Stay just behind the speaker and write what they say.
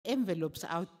envelopes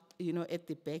out, at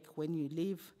the back when you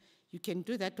leave. You can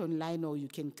do that online, or you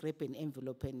can grab an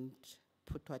envelope and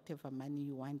put whatever money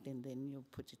you want, and then you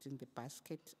put it in the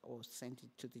basket or send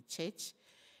it to the church.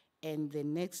 And the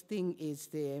next thing is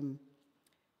the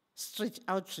street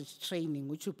outreach training,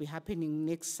 which will be happening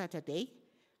next Saturday.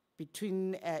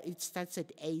 It starts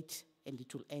at 8 and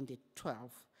it will end at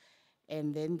 12.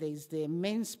 And then there's the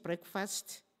men's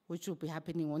breakfast, which will be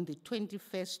happening on the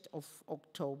 21st of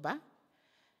October.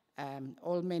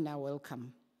 All men are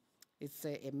welcome. It's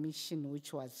a mission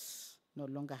which was no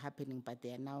longer happening, but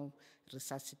they are now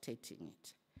resuscitating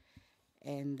it.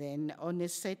 And then on a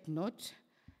sad note,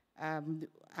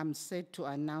 I'm sad to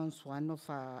announce one of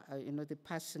our, the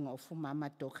passing of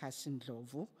Mama Dokas in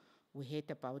Ndlovu. We heard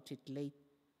about it late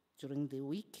during the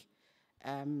week.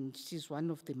 She's one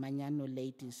of the Manyano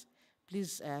ladies.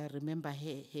 Please remember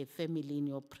her family in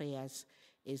your prayers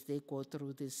as they go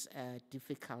through this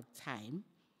difficult time.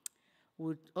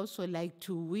 Would also like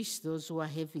to wish those who are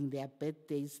having their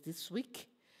birthdays this week.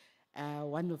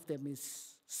 One of them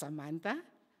is Samantha.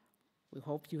 We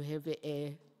hope you have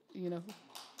a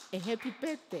happy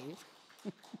birthday.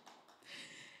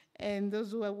 And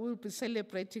those who will be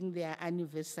celebrating their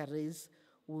anniversaries,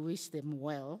 we wish them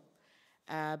well.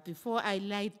 Before I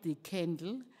light the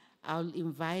candle, I'll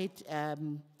invite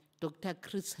Dr.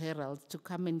 Chris Herald to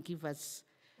come and give us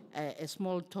a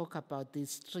small talk about the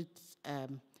street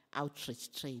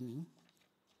outreach training.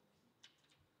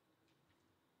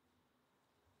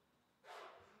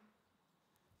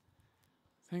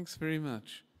 Thanks very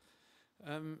much.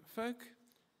 Folk,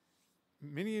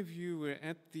 many of you were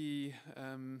at the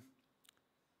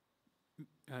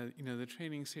the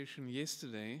training session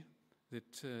yesterday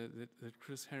that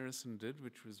Chris Harrison did,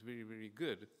 which was very, very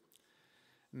good.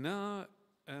 Now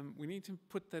we need to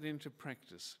put that into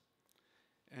practice.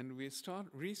 And we're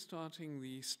restarting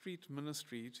the street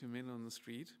ministry to Men on the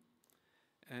Street.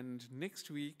 And next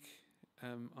week,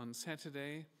 on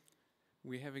Saturday,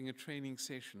 we're having a training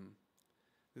session.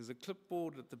 There's a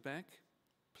clipboard at the back.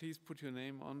 Please put your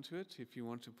name onto it if you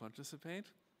want to participate.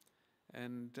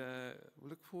 And we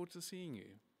look forward to seeing you.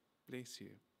 Bless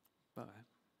you. Bye.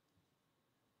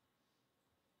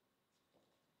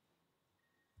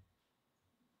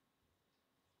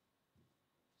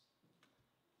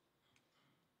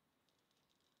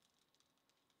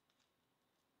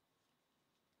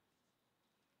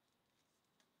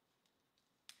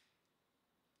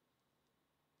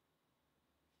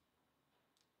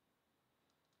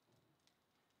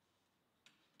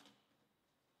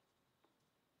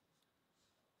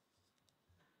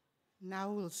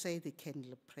 Now we'll say the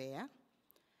candle prayer.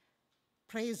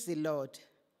 Praise the Lord.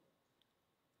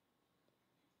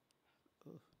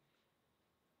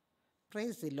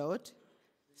 Praise the Lord.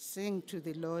 Sing to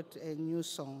the Lord a new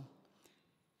song.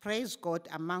 Praise God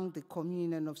among the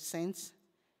communion of saints.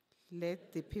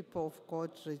 Let the people of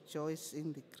God rejoice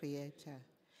in the Creator.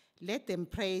 Let them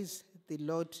praise the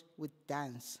Lord with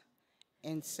dance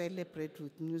and celebrate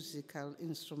with musical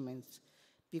instruments,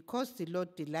 because the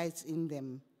Lord delights in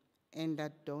them and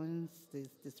adorns the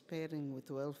despairing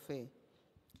with welfare.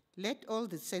 Let all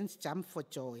the saints jump for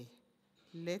joy.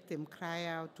 Let them cry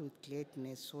out with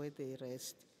gladness where they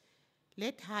rest.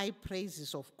 Let high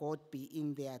praises of God be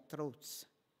in their throats,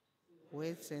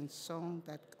 words and song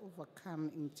that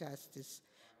overcome injustice,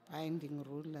 binding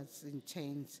rulers in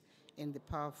chains and the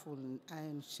powerful in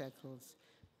iron shackles,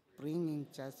 bringing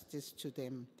justice to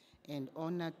them and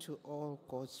honor to all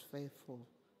God's faithful.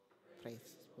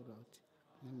 Praise the Lord.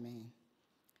 Amen.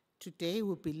 Today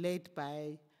will be led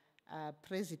by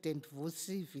President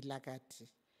Vusi Vilagati,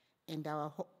 and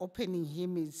our opening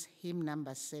hymn is hymn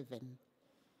number 7.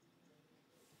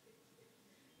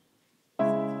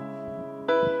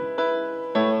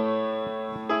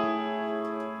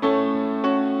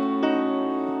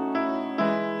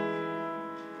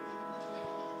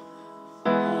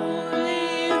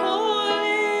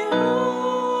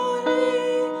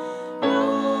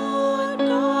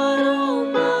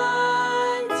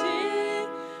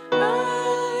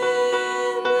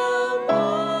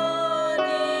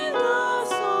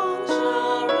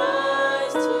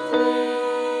 Today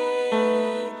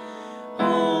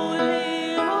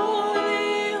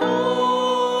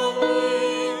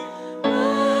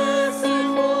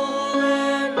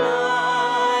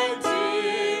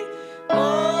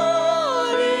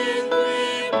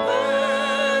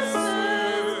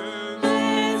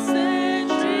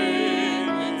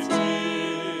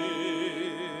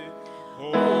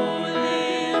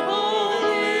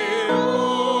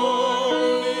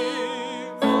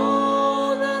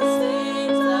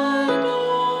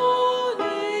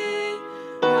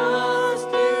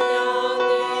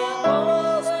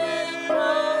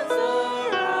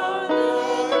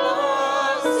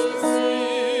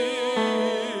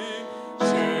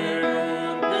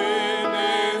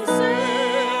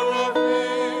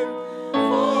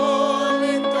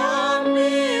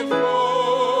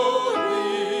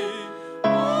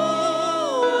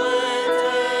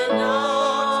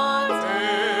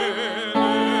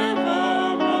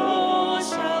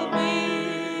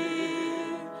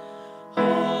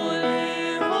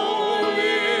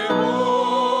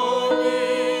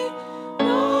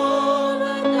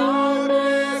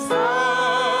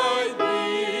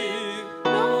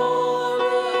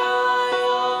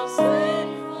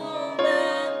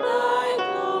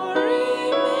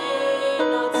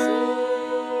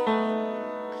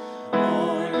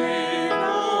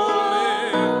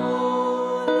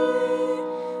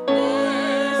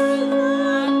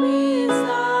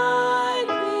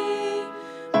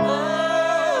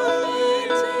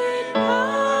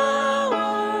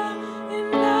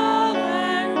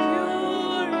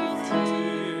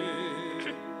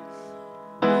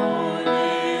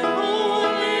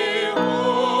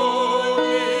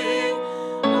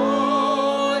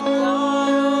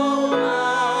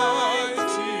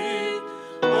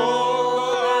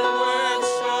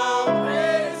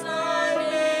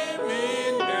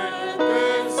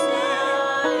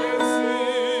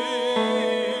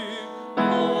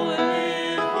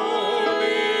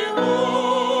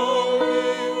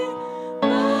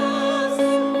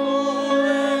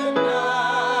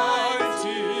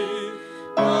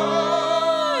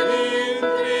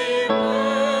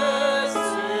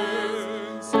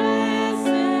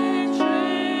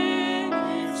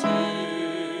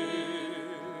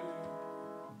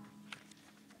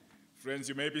Friends,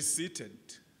 you may be seated.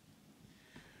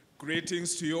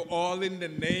 Greetings to you all in the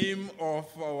name of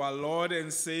our Lord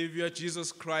and Savior,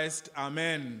 Jesus Christ.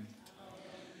 Amen. Amen.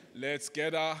 Let's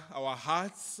gather our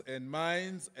hearts and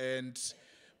minds and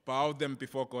bow them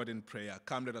before God in prayer.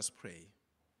 Come, let us pray.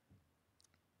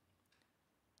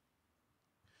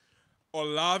 O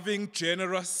loving,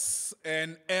 generous,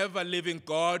 and ever-living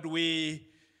God, we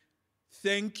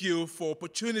thank you for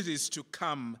opportunities to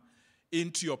come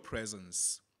into your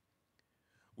presence.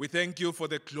 We thank you for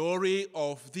the glory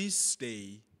of this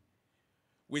day.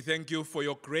 We thank you for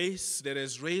your grace that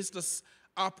has raised us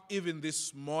up even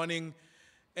this morning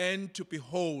and to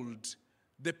behold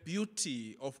the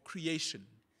beauty of creation,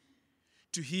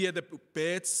 to hear the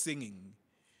birds singing,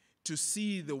 to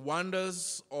see the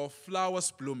wonders of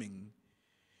flowers blooming,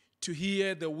 to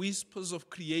hear the whispers of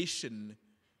creation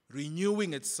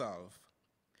renewing itself,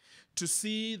 to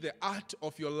see the art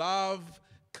of your love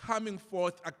coming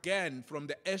forth again from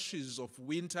the ashes of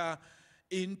winter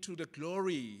into the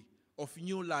glory of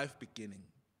new life beginning.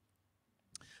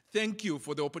 Thank you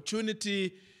for the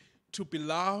opportunity to be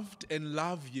loved and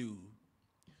love you,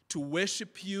 to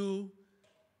worship you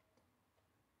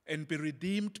and be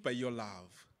redeemed by your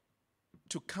love,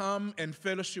 to come and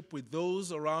fellowship with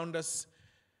those around us,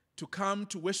 to come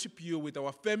to worship you with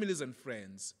our families and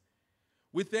friends.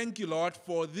 We thank you, Lord,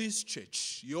 for this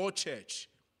church, your church.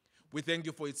 We thank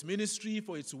you for its ministry,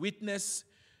 for its witness,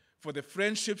 for the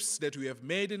friendships that we have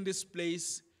made in this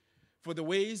place, for the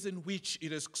ways in which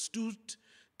it has stood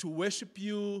to worship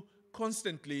you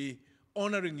constantly,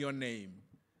 honoring your name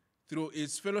through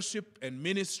its fellowship and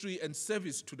ministry and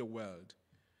service to the world.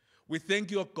 We thank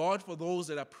you, God, for those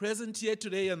that are present here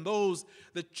today and those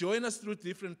that join us through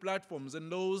different platforms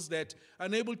and those that are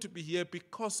unable to be here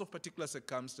because of particular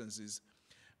circumstances.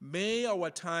 May our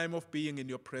time of being in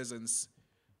your presence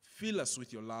fill us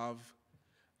with your love,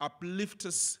 uplift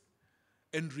us,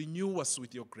 and renew us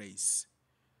with your grace.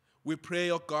 We pray,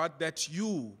 O God, that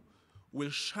you will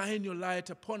shine your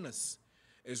light upon us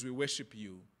as we worship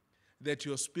you, that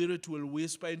your Spirit will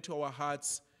whisper into our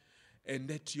hearts, and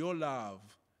that your love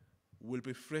will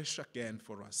be fresh again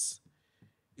for us.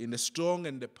 In the strong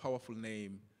and the powerful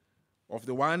name of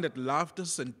the one that loved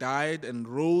us and died and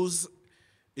rose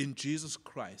in Jesus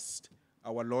Christ,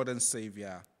 our Lord and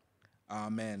Savior.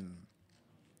 Amen.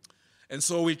 And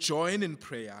so we join in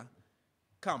prayer.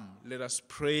 Come, let us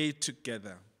pray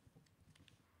together.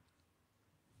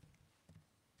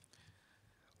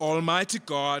 Almighty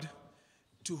God,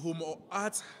 to whom all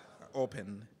hearts are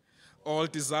open, all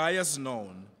desires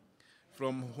known,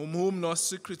 from whom no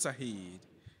secrets are hid,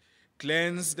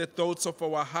 cleanse the thoughts of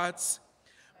our hearts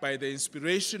by the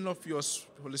inspiration of your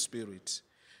Holy Spirit,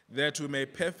 that we may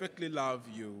perfectly love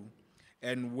you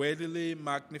and worthily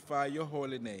magnify your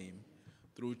holy name,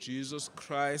 through Jesus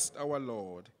Christ our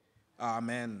Lord.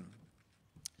 Amen.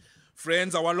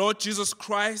 Friends, our Lord Jesus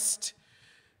Christ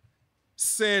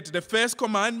said, the first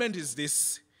commandment is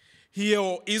this: Hear,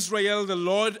 O Israel, the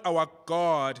Lord our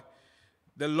God,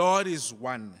 the Lord is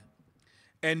one.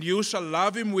 And you shall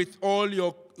love him with all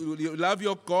your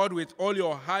God with all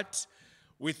your heart,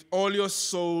 with all your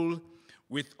soul,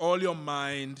 with all your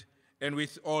mind, and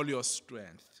with all your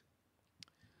strength.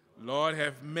 Lord,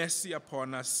 have mercy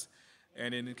upon us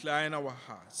and incline our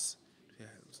hearts to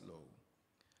heaven's low.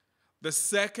 The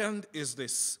second is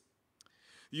this: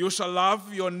 you shall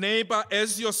love your neighbor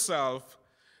as yourself.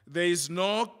 There is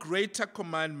no greater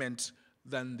commandment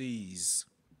than these.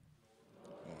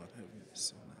 Lord, have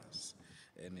mercy on us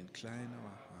and incline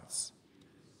our hearts.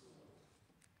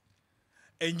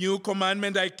 A new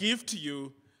commandment I give to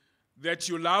you, that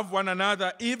you love one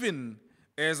another even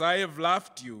as I have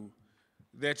loved you,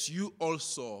 that you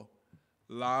also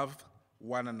love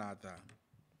one another.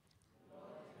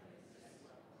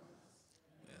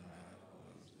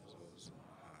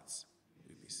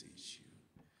 We beseech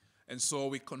you. And so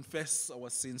we confess our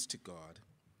sins to God.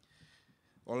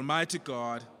 Almighty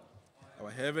God, our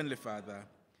Heavenly Father,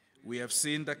 we have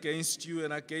sinned against you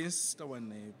and against our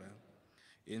neighbor,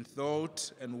 in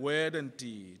thought and word and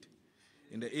deed,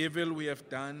 in the evil we have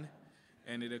done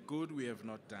and in the good we have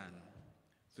not done,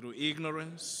 through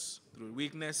ignorance, through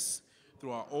weakness,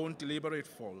 through our own deliberate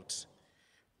fault.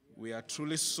 We are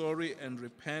truly sorry and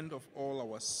repent of all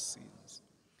our sins.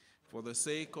 For the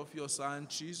sake of your Son,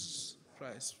 Jesus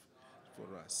Christ,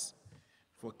 for us,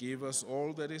 forgive us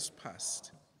all that is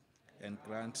past, and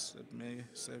grant that may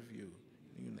serve you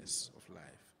newness of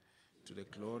life, to the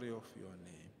glory of your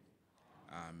name.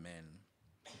 Amen.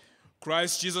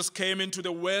 Christ Jesus came into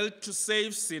the world to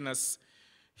save sinners.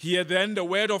 Hear then the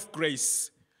word of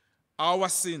grace. Our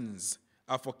sins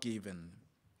are forgiven.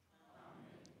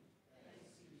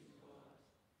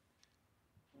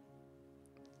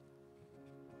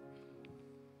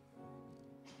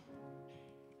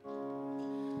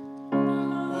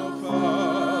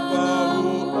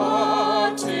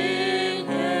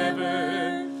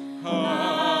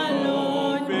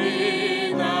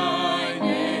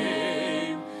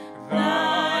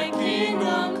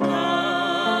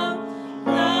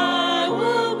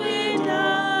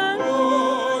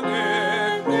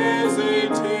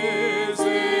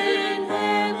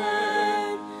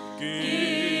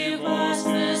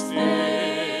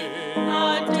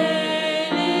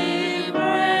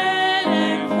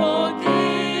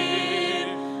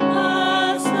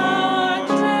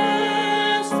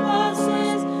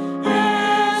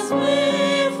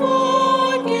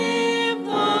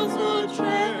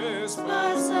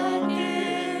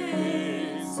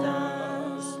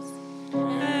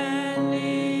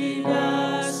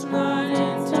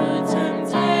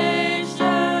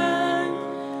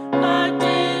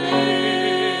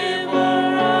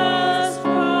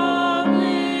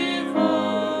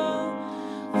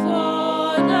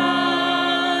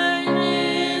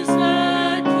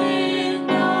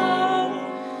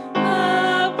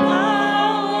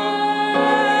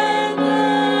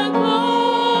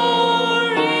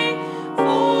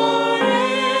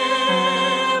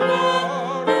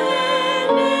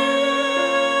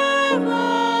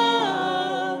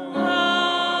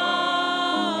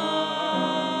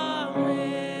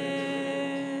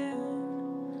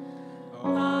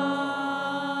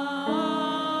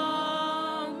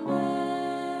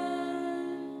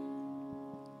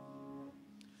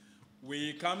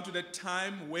 We come to the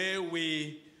time where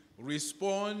we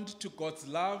respond to God's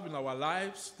love in our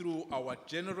lives through our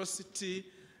generosity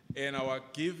and our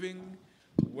giving,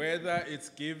 whether it's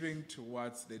giving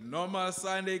towards the normal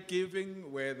Sunday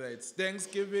giving, whether it's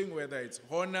Thanksgiving, whether it's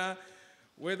honor,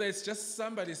 whether it's just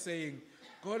somebody saying,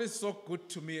 God is so good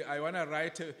to me, I want to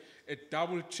write a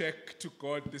double check to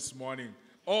God this morning.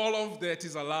 All of that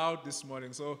is allowed this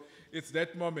morning. So it's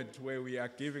that moment where we are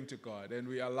giving to God and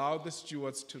we allow the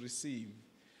stewards to receive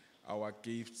our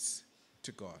gifts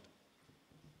to God.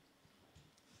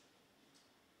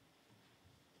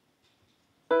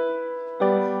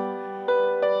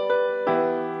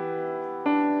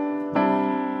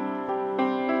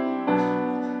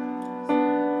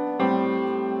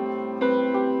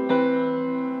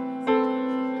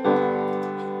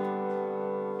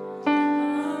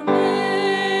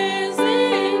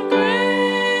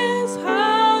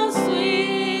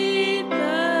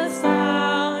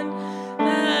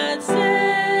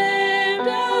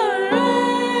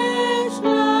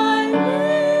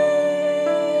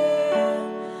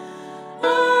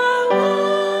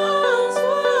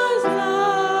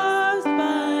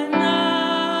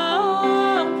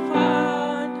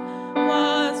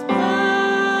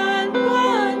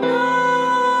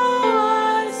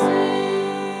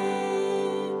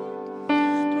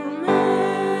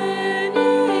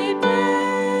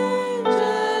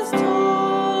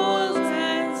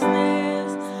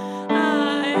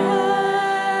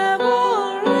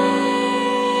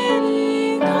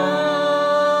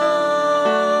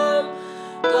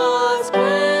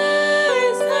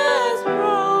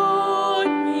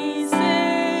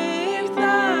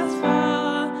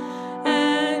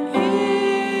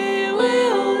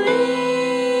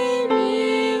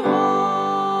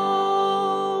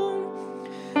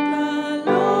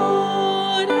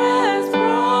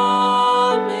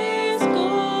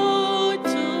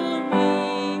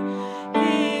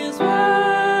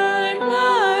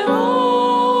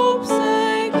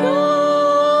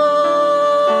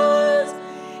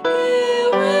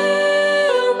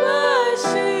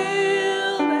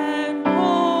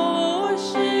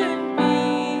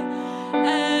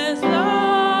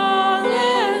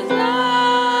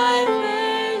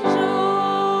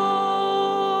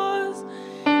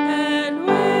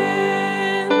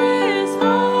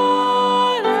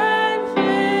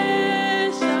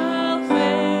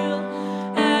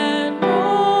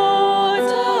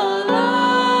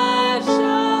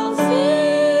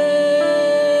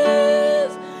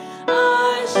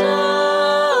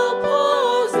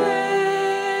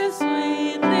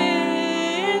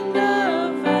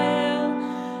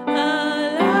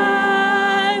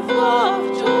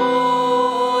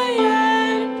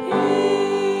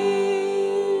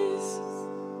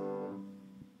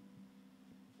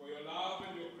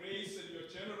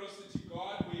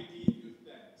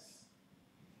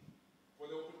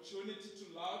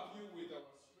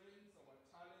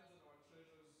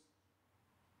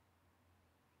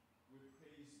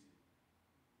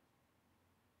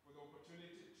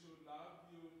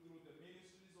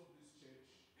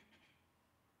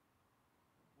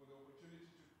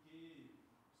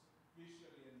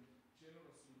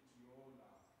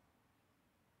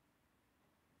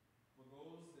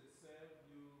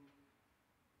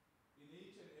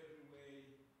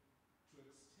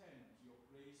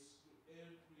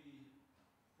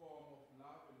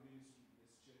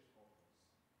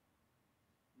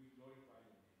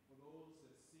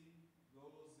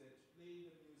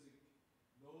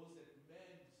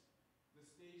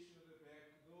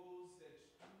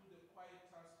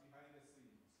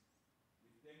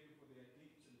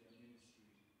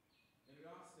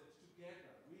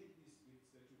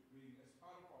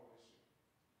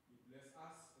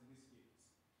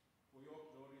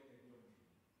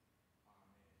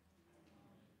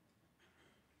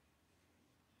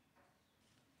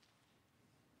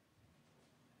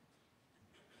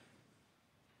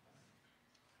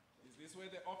 Is this where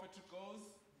the offertory goes?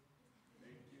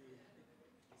 Thank you.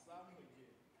 Somewhere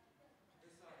here.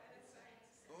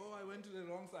 Oh, I went to the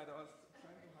wrong side. I was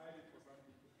trying to hide it for some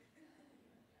people.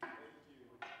 Thank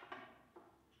you.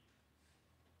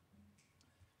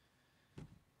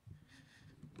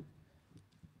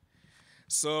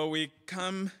 So we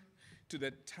come to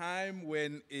the time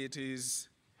when it is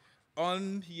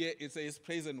on here, it says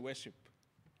praise and worship.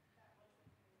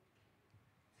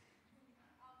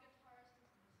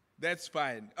 That's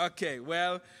fine. Okay,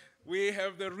 well, we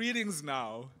have the readings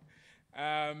now.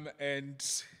 And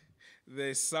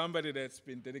there's somebody that's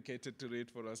been dedicated to read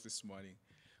for us this morning.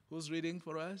 Who's reading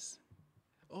for us?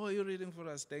 Oh, you're reading for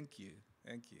us. Thank you.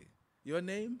 Thank you. Your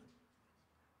name?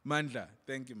 Mandla.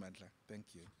 Thank you, Mandla.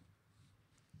 Thank you.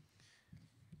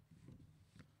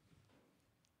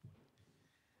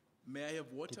 May I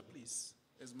have water, please?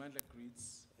 As Mandla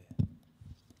greets.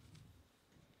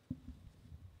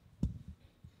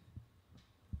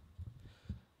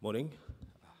 Morning.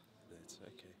 That's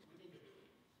okay.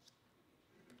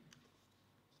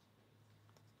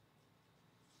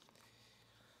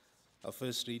 Our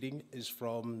first reading is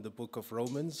from the book of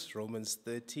Romans, Romans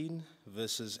 13,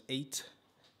 verses 8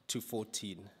 to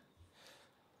 14.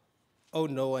 Owe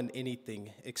no one anything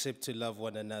except to love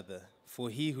one another, for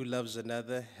he who loves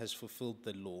another has fulfilled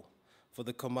the law. For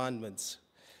the commandments,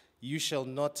 you shall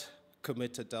not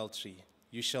commit adultery,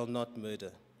 you shall not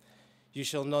murder, you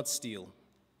shall not steal,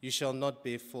 you shall not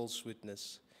bear false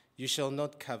witness, you shall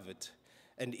not covet,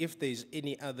 and if there is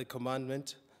any other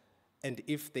commandment,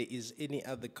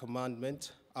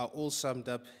 are all summed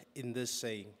up in this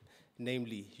saying,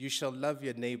 namely, you shall love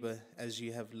your neighbor as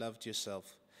you have loved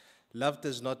yourself. Love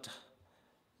does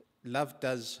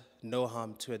no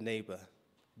harm to a neighbor.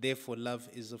 Therefore, love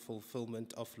is the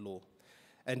fulfillment of law.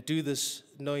 And do this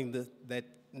knowing the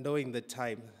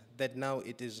time, that now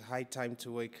it is high time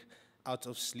to wake out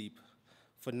of sleep.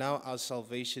 For now our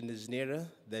salvation is nearer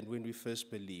than when we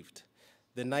first believed.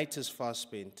 The night is fast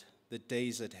spent, the day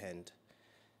is at hand.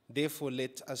 Therefore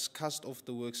let us cast off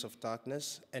the works of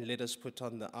darkness, and let us put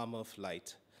on the armor of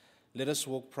light. Let us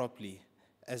walk properly,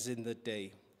 as in the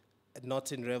day,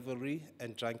 not in revelry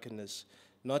and drunkenness,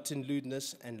 not in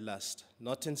lewdness and lust,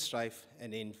 not in strife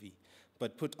and envy,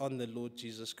 but put on the Lord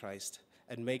Jesus Christ,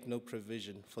 and make no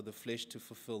provision for the flesh to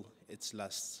fulfill its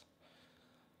lusts.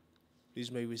 Please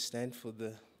may we stand for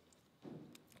the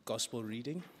gospel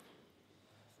reading.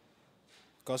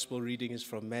 Gospel reading is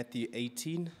from Matthew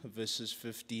 18, verses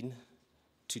 15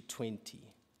 to 20.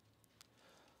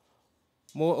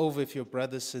 Moreover, if your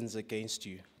brother sins against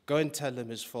you, go and tell him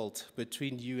his fault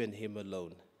between you and him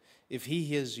alone. If he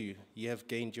hears you, you have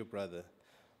gained your brother.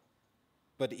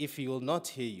 But if he will not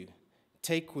hear you,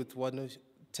 take with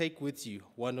you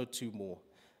one or two more,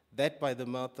 that by the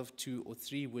mouth of 2 or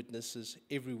 3 witnesses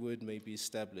every word may be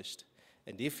established.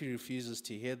 And if he refuses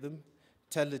to hear them,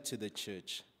 tell it to the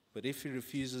church. But if he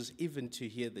refuses even to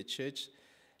hear the church,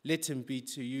 let him be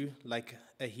to you like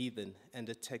a heathen and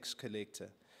a tax collector.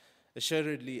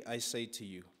 Assuredly, I say to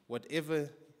you, whatever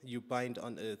you bind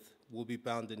on earth will be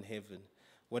bound in heaven.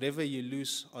 Whatever you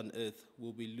loose on earth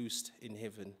will be loosed in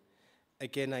heaven.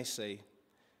 Again, I say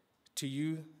to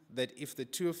you that if the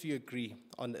 2 of you agree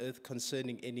on earth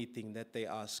concerning anything that they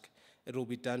ask, it will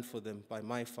be done for them by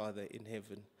my Father in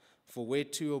heaven. For where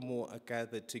 2 or more are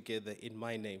gathered together in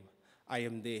my name, I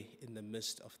am there in the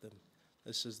midst of them.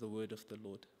 This is the word of the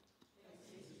Lord.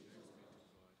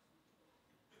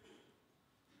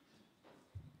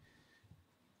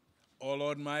 Oh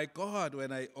Lord my God,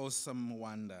 when I awesome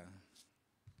wonder.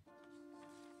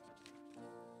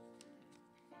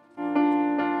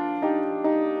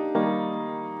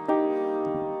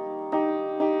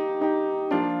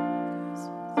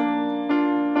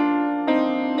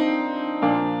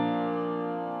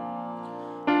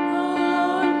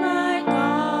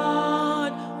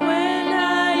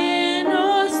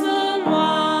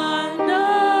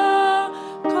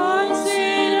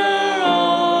 Consider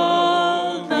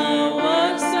all the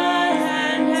works thy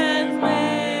hand hath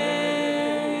made.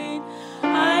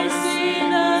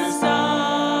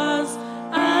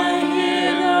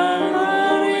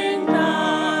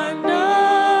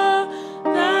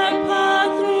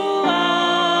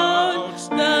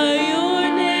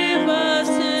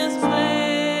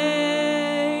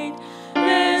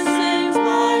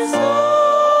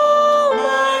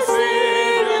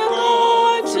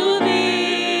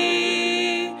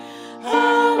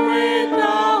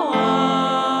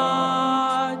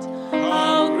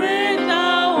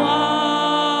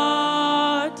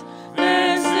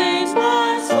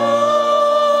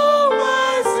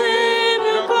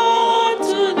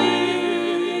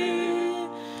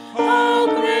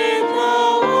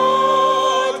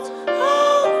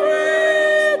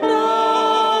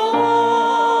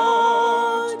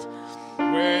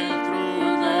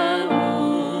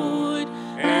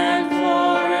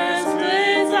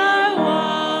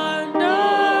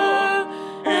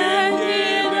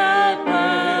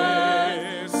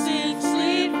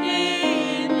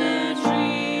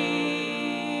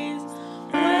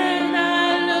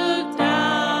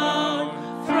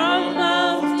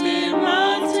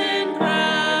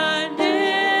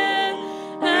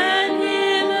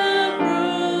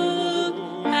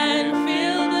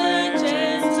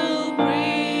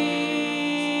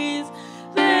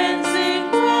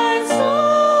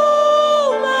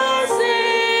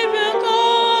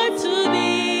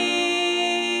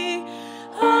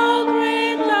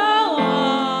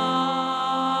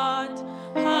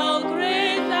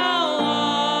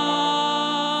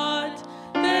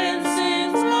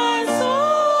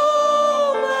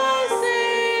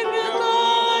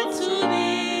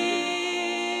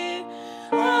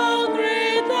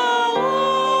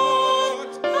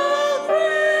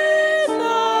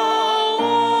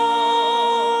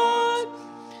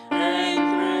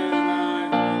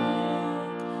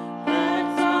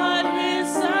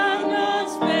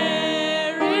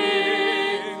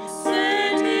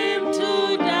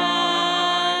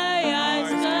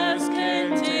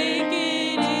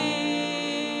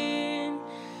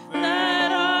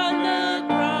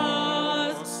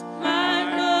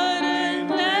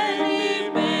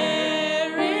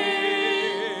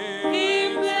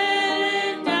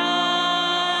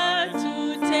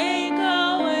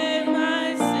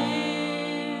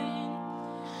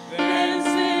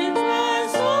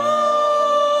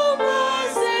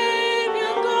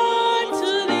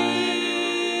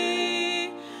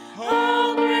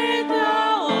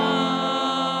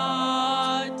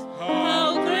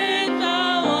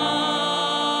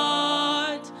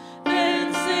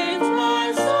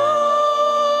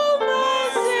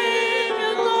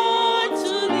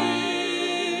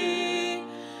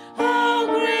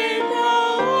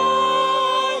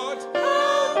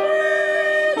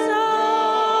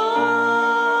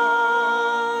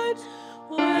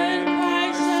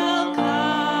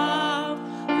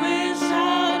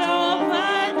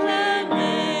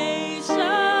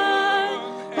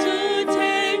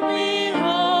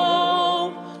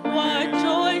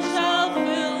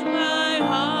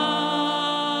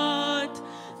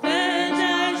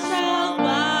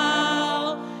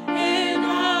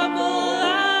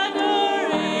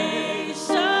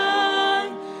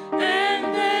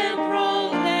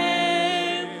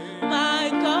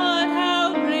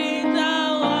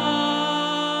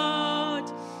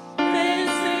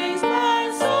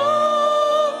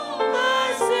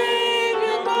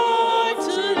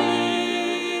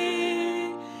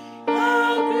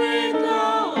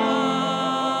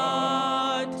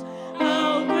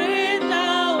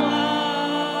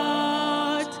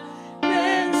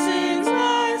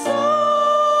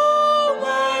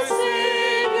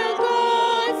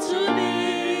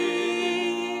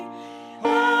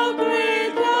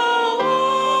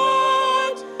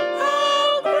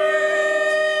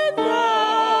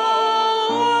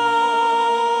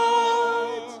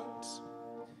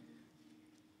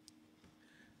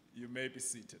 be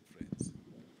seated, friends.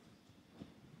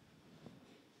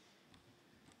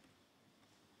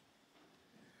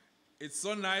 It's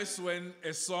so nice when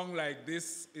a song like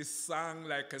this is sung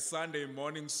like a Sunday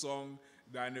morning song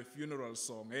than a funeral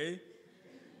song, eh?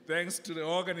 Thanks to the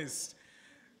organist.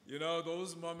 You know,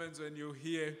 those moments when you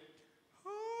hear,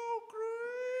 "How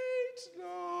great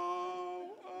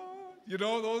thou art." You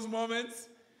know those moments?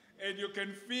 And you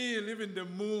can feel even the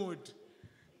mood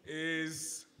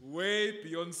is way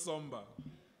beyond somber.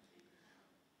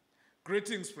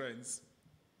 Greetings, friends.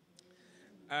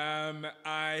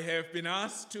 I have been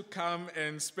asked to come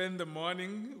and spend the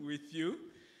morning with you,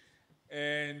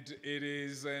 and it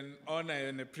is an honor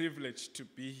and a privilege to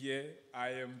be here. I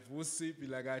am Vusi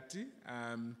Bilagati.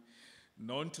 I'm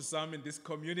known to some in this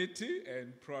community,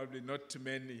 and probably not to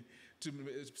many.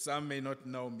 Some may not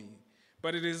know me.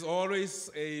 But it is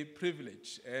always a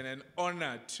privilege and an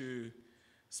honor to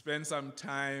spend some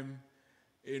time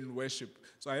in worship.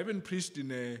 So I haven't preached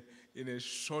in a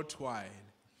short while.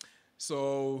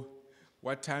 So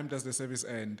what time does the service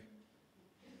end?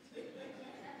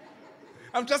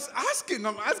 I'm just asking.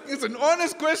 It's an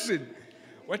honest question.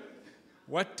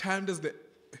 What time does the... 10.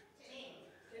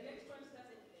 The next one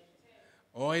starts at 10.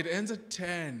 Oh, it ends at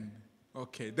 10.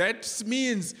 Okay, that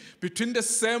means between the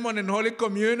sermon and Holy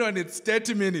Communion, it's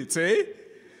 30 minutes, eh?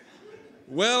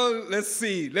 Well, let's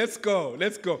see. Let's go.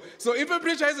 So if a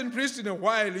preacher hasn't preached in a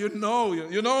while, you know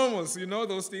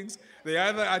those things. They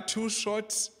either are too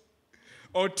short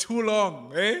or too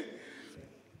long, eh?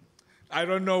 I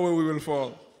don't know where we will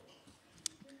fall.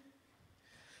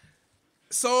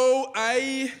 So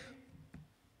I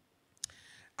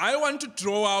want to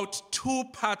draw out two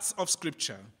parts of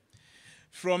Scripture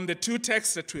from the two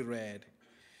texts that we read,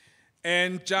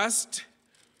 and just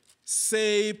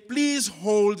say, please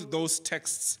hold those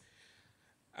texts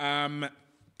in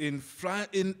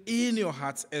your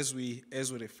hearts as we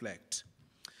reflect.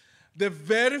 The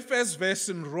very first verse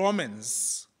in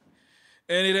Romans,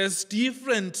 and it has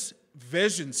different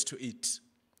versions to it,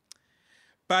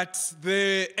 but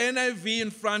the NIV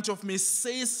in front of me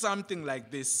says something like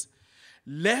this: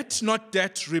 "Let not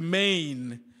debt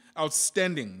remain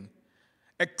outstanding,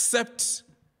 except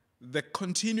the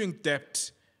continuing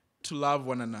debt to love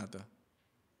one another."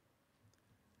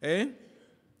 Eh?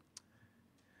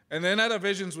 And then other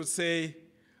versions would say,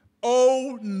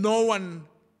 "Owe no one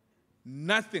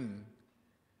nothing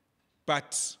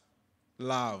but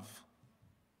love."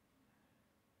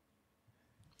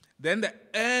 Then the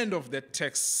end of the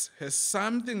text has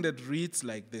something that reads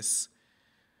like this: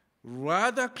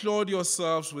 "Rather clothe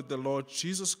yourselves with the Lord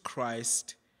Jesus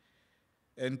Christ,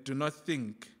 and do not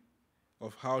think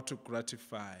of how to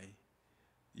gratify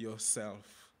your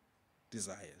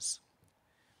self-desires."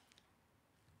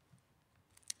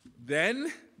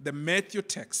 Then the Matthew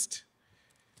text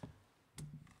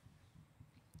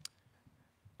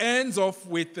ends off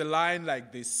with a line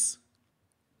like this: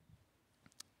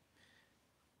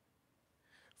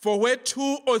 "For where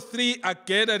 2 or 3 are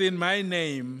gathered in my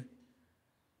name,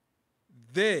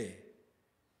 there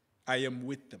I am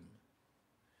with them."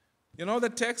 You know the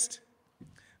text?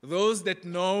 Those that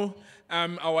know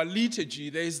our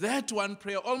liturgy, there is that one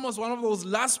prayer, almost one of those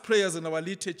last prayers in our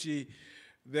liturgy,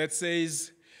 that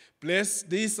says, "Bless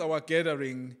this our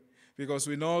gathering, because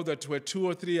we know that where 2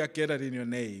 or 3 are gathered in your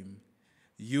name,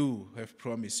 you have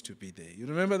promised to be there." You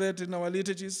remember that in our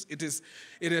liturgies?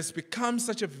 It has become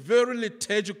such a very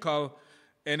liturgical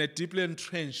and a deeply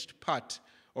entrenched part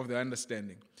of the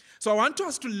understanding. So I want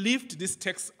us to lift this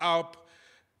text up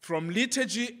from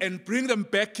liturgy and bring them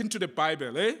back into the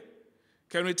Bible, eh?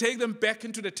 Can we take them back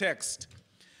into the text?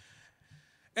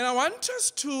 And I want us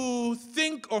to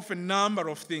think of a number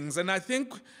of things. And I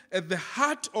think at the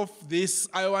heart of this,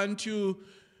 I want you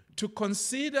to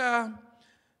consider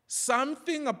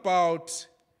something about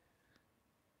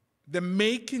the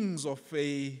makings of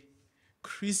a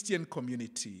Christian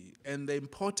community and the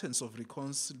importance of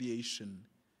reconciliation,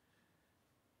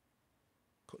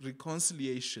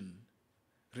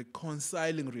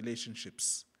 reconciling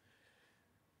relationships,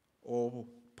 or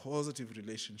positive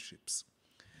relationships.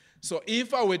 So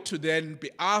if I were to then be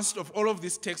asked of all of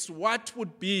these texts, what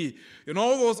would be,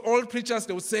 those old preachers,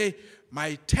 they would say,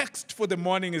 "My text for the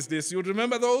morning is this." You would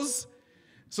remember those?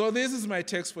 So this is my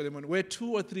text for the morning: "Where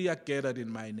 2 or 3 are gathered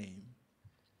in my name."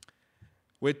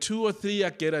 Where 2 or 3 are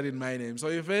gathered in my name. So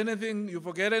if anything, you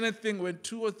forget anything, when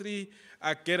 2 or 3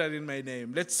 are gathered in my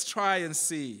name. Let's try and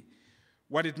see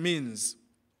what it means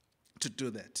to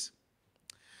do that.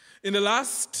 In the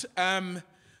last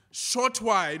short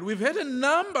while, we've had a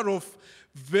number of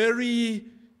very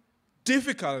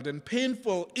difficult and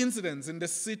painful incidents in the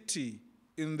city,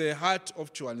 in the heart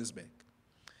of Johannesburg.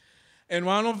 And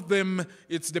one of them,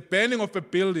 it's the burning of a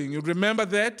building. You remember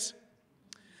that?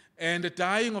 And the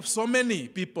dying of so many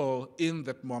people in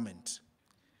that moment.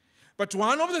 But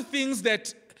one of the things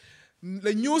that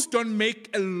the news don't make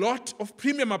a lot of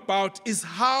premium about is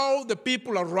how the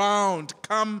people around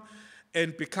come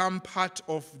and become part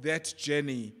of that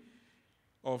journey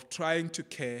of trying to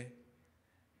care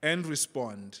and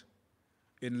respond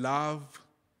in love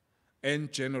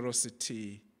and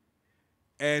generosity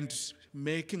and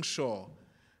making sure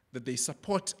that they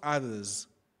support others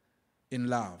in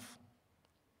love.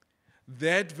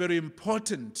 That very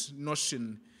important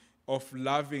notion of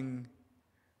loving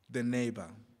the neighbor.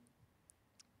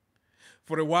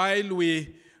 For a while,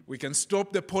 we can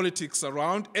stop the politics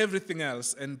around everything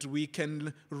else, and we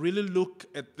can really look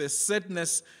at the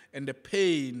sadness and the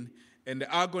pain and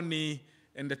the agony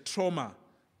and the trauma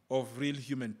of real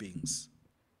human beings.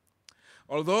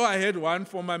 Although I heard one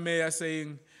former mayor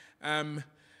saying,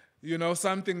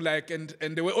 something like, and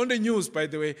they were on the news, by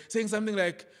the way, saying something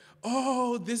like,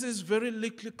 oh, this is very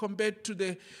little compared to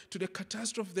the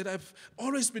catastrophe that I've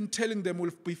always been telling them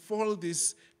will befall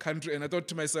this country. And I thought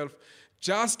to myself,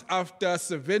 just after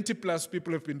 70 plus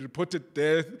people have been reported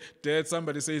dead,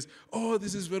 somebody says, oh,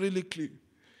 this is very little.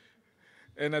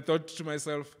 And I thought to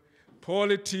myself,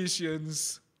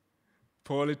 politicians.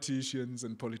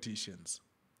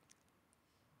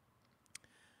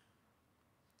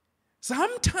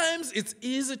 Sometimes it's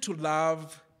easy to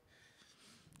love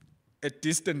a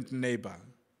distant neighbor,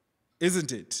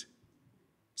 isn't it?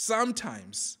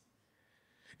 Sometimes.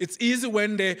 It's easy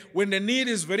when the need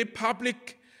is very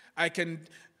public. I can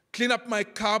clean up my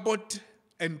cupboard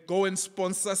and go and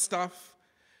sponsor stuff,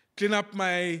 clean up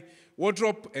my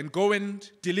wardrobe and go and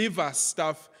deliver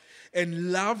stuff,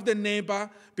 and love the neighbor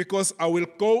because I will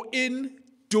go in,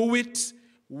 do it,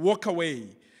 walk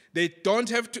away. They don't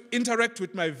have to interact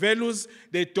with my values.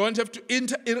 They don't have to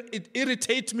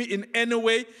irritate me in any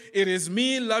way. It is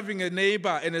me loving a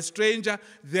neighbor and a stranger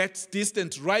that's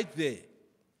distant right there.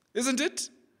 Isn't it?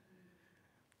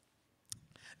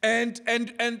 And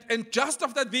just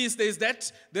after this, there's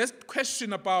that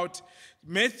question about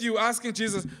Matthew asking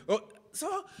Jesus, oh,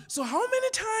 so how many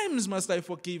times must I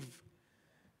forgive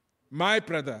my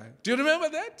brother? Do you remember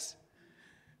that?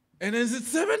 And then is it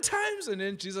 7 times? And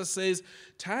then Jesus says,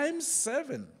 times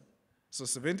 7. So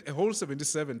a whole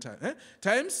 77 times. Eh?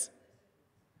 Times?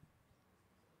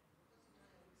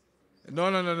 No.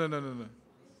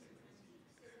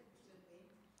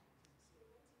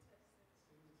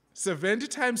 70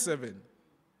 times 7.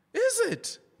 Is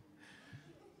it?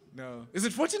 No. Is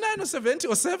it 49 or 70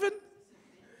 or 7?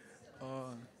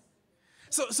 Oh.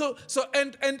 So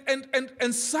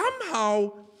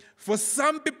somehow, for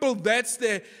some people, that's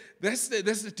the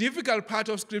difficult part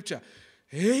of Scripture.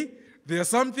 Hey, there are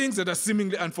some things that are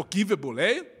seemingly unforgivable,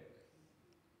 eh?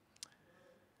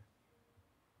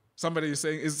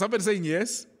 Is somebody saying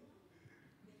yes?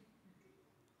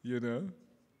 In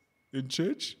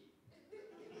church?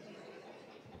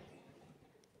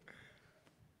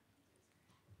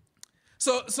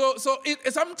 So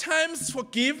sometimes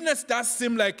forgiveness does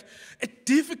seem like a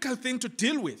difficult thing to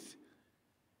deal with.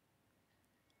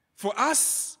 For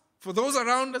us, for those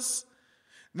around us,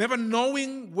 never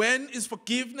knowing when is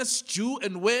forgiveness due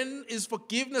and when is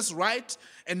forgiveness right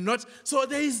and not. So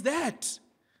there is that.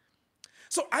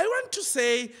 So I want to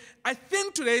say, I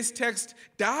think today's text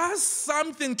does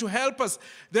something to help us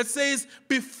that says,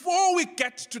 before we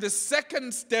get to the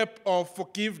second step of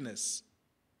forgiveness,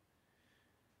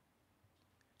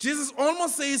 Jesus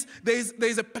almost says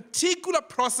there's a particular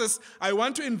process I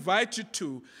want to invite you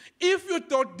to. If you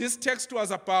thought this text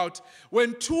was about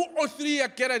when 2 or 3 are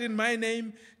gathered in my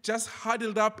name, just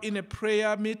huddled up in a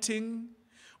prayer meeting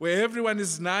where everyone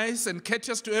is nice and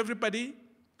courteous to everybody,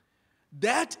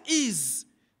 that is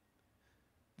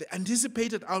the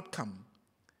anticipated outcome.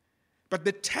 But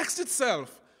the text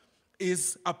itself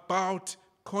is about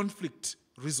conflict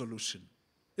resolution,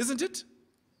 isn't it?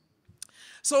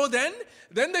 So then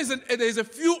there's a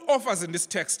few offers in this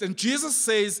text, and Jesus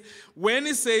says, when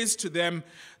he says to them,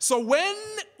 so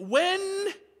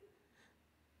when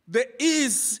there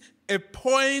is a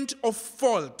point of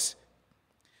fault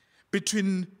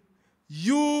between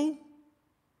you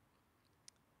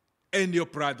and your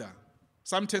brother,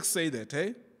 some texts say that,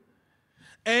 eh?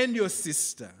 And your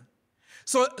sister.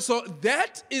 So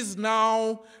that is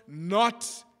now not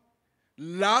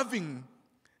loving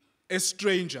a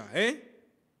stranger, eh?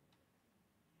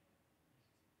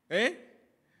 Eh?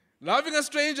 Loving a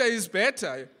stranger is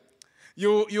better.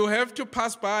 You have to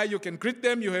pass by, you can greet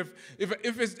them,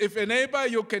 if a neighbor,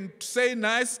 you can say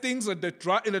nice things in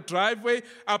the driveway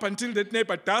up until that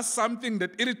neighbor does something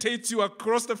that irritates you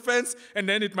across the fence, and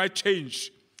then it might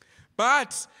change.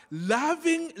 But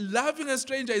loving a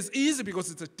stranger is easy because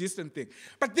it's a distant thing.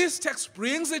 But this text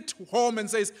brings it home and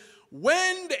says,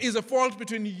 when there is a fault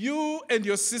between you and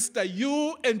your sister,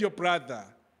 you and your brother,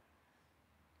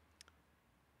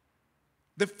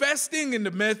 the first thing in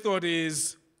the method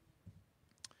is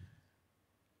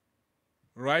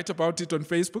write about it on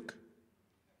Facebook.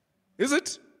 Is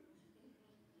it?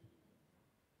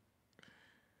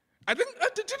 I think,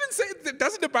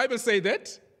 doesn't the Bible say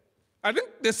that? I think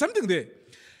there's something there.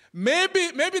 Maybe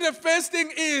the first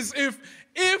thing is if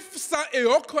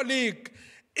your colleague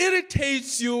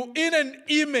irritates you in an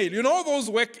email, you know those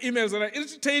work emails that are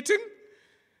irritating?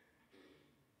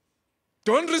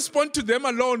 Don't respond to them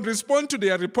alone. Respond to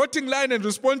their reporting line and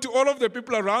respond to all of the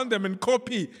people around them and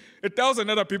copy 1,000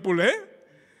 other people, eh?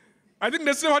 I think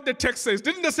that's what the text says.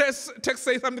 Didn't the text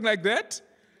say something like that?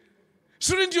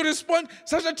 Shouldn't you respond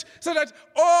so that,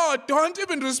 don't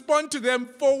even respond to them,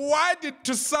 forward it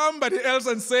to somebody else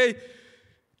and say,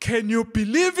 can you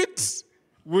believe it?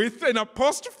 With an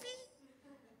apostrophe?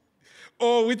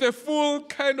 Or with a full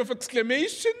kind of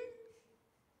exclamation?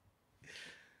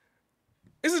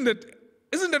 Isn't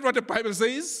that what the Bible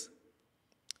says?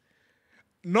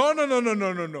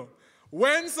 No.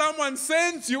 When someone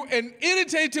sends you an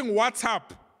irritating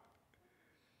WhatsApp,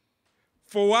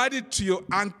 forward it to your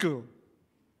uncle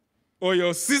or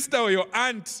your sister or your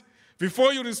aunt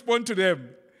before you respond to them.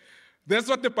 That's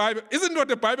what the Bible, isn't what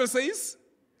the Bible says?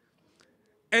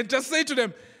 And just say to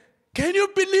them, can you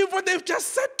believe what they've just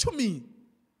said to me?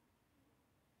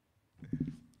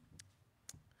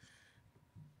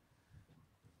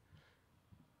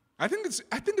 I think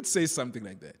it says something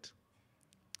like that.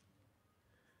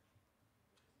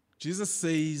 Jesus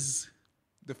says,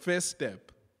 the first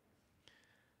step,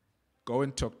 go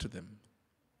and talk to them.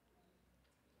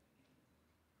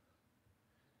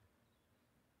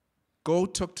 Go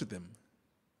talk to them.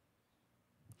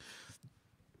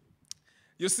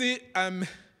 You see,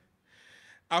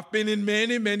 I've been in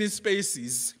many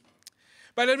spaces,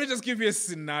 but let me just give you a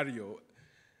scenario.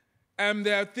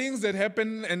 There are things that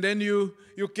happen, and then you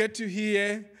get to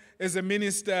hear as a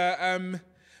minister,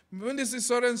 when this is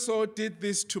so-and-so did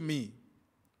this to me.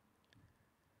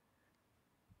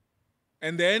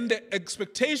 And then the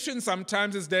expectation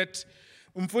sometimes is that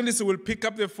Umfundisi will pick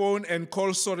up the phone and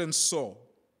call so-and-so.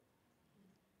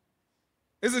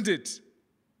 Isn't it?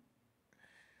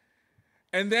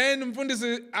 And then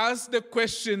Umfundisi asks the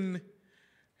question,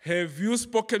 have you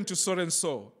spoken to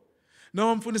so-and-so?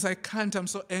 No, Umfundisi, I can't, I'm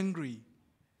so angry.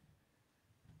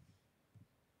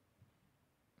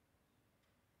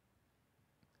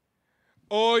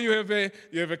 Or you have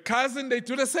a cousin, they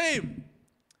do the same.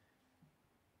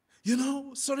 You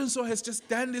know, so-and-so has just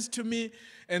done this to me.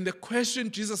 And the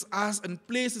question Jesus asks and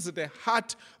places at the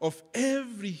heart of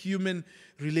every human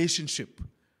relationship,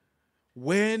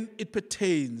 when it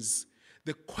pertains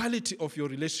the quality of your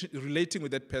relating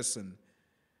with that person,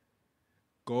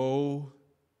 go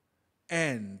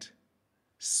and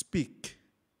speak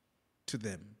to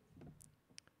them.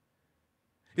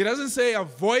 He doesn't say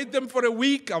avoid them for a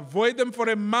week, avoid them for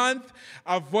a month,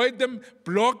 avoid them,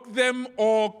 block them,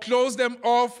 or close them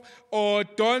off, or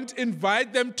don't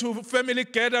invite them to family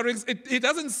gatherings. He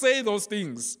doesn't say those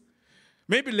things.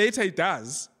 Maybe later he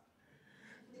does.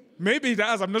 Maybe he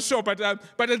does, I'm not sure. But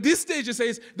at this stage he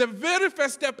says the very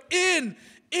first step in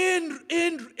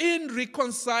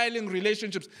reconciling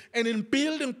relationships and in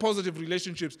building positive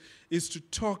relationships is to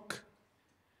talk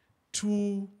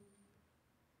to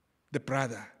the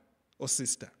brother or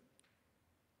sister.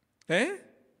 Eh?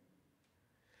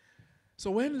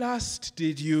 So when last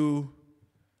did you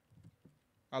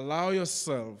allow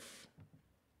yourself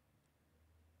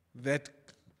that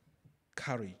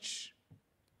courage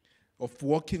of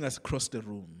walking across the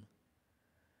room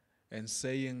and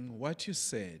saying what you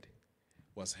said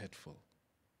was hurtful?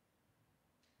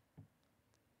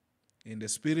 In the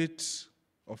spirit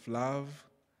of love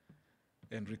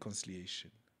and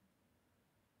reconciliation.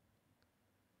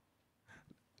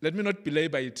 Let me not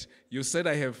belabor it. You said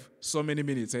I have so many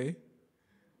minutes, eh?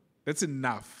 That's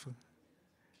enough.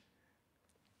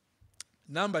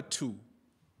 Number 2.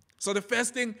 So the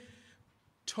first thing,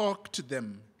 talk to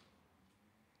them.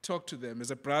 Talk to them. As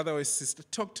a brother or a sister,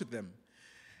 talk to them.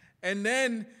 And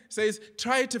then says,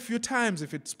 try it a few times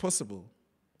if it's possible.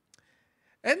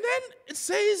 And then it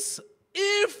says,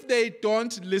 if they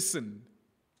don't listen,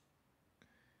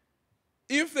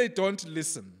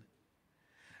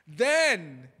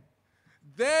 then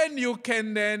you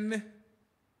can then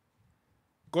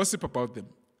Gossip about them.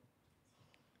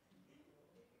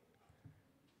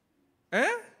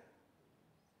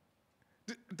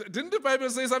 Didn't the Bible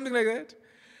say something like that?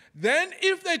 Then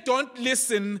if they don't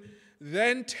listen,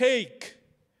 then take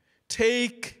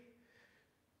 2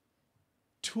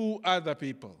 other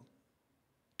people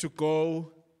to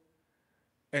go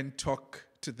and talk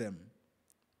to them.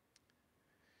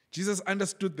 Jesus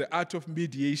understood the art of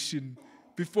mediation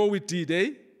before we did,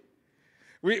 eh?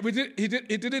 He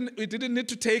didn't need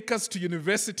to take us to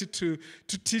university to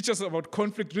teach us about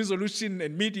conflict resolution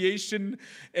and mediation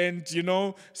and,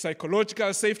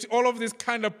 psychological safety, all of these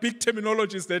kind of big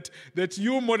terminologies that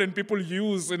you modern people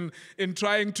use in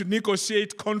trying to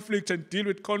negotiate conflict and deal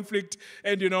with conflict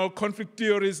and, conflict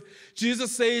theories.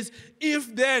 Jesus says,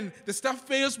 if then the stuff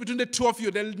fails between the 2 of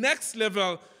you, the next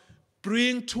level,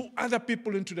 bring 2 other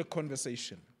people into the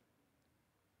conversation.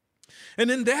 And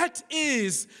then that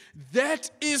is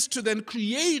to then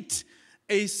create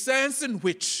a sense in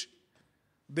which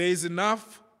there is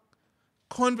enough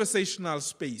conversational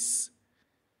space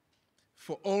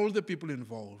for all the people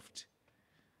involved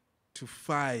to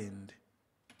find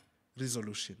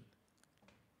resolution.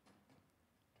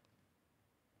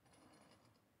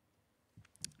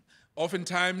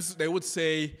 Oftentimes they would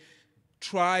say,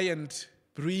 try and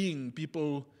bring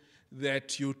people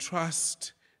that you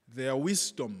trust their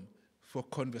wisdom for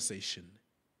conversation.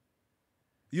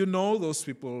 You know those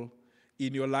people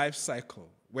in your life cycle,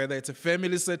 whether it's a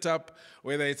family setup,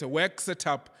 whether it's a work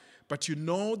setup, but you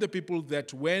know the people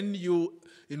that when you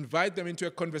invite them into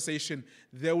a conversation,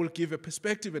 they will give a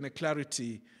perspective and a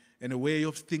clarity and a way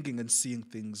of thinking and seeing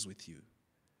things with you.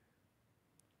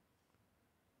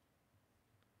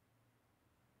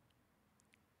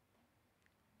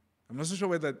 I'm not so sure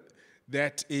whether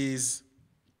that is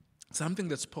something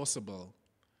that's possible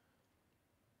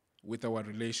with our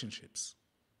relationships.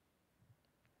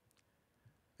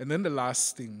 And then the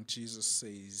last thing Jesus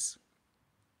says,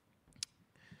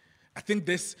 I think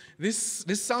this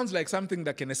sounds like something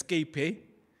that can escape, eh?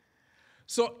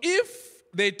 So if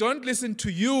they don't listen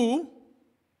to you,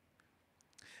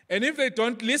 and if they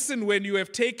don't listen when you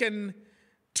have taken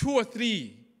 2 or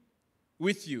 3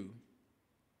 with you,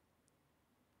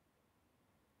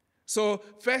 so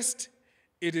first,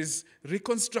 it is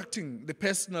reconstructing the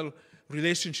personal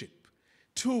relationship.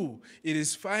 2, it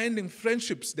is finding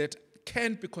friendships that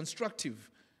can be constructive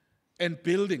and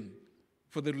building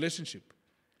for the relationship.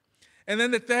 And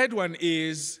then the third one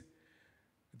is,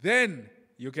 then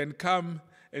you can come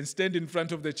and stand in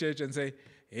front of the church and say,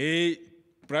 hey,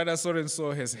 brother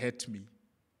so-and-so has hurt me.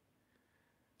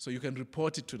 So you can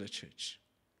report it to the church.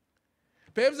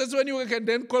 Perhaps that's when you can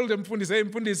then call them Mfundisi, say,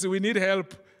 Mfundisi, we need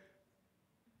help.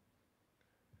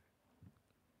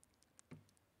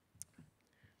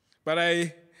 But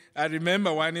I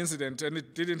remember one incident, and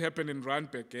it didn't happen in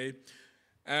Randburg, eh?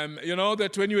 You know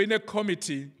that when you're in a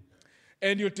committee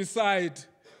and you decide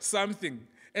something,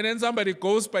 and then somebody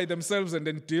goes by themselves and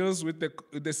then deals with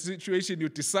the situation you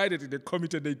decided in the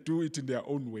committee, and they do it in their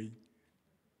own way.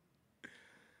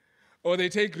 Or they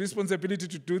take responsibility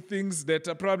to do things that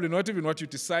are probably not even what you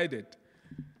decided.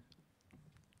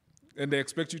 And they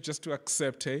expect you just to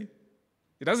accept, eh?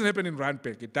 It doesn't happen in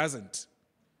Randburg, it doesn't.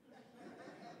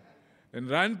 In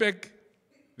Randburg,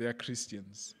 they are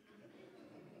Christians.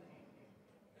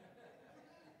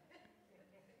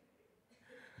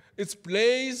 It's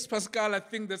Blaise Pascal, I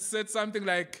think, that said something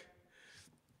like,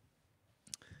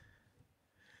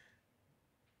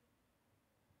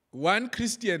 one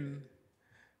Christian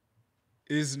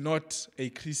is not a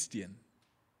Christian.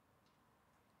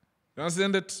 You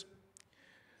understand that?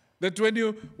 That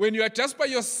when you are just by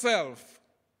yourself,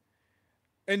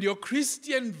 and your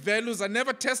Christian values are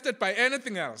never tested by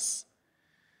anything else,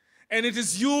 and it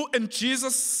is you and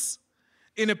Jesus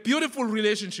in a beautiful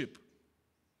relationship.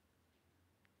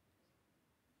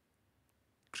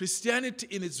 Christianity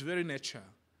in its very nature,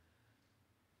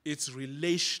 it's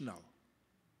relational.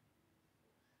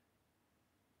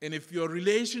 And if your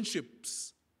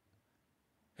relationships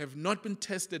have not been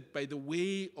tested by the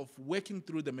way of working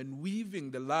through them and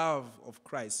weaving the love of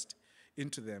Christ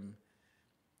into them,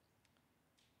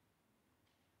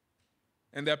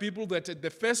 and there are people that at the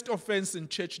first offense in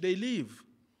church, they leave.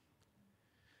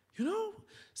 You know,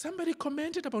 somebody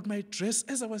commented about my dress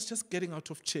as I was just getting out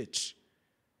of church.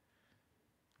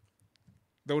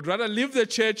 They would rather leave the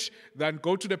church than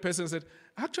go to the person and say,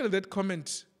 actually, that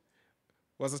comment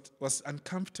was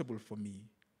uncomfortable for me.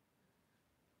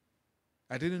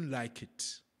 I didn't like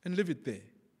it, and leave it there.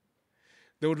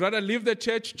 They would rather leave the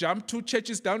church, jump 2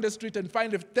 churches down the street and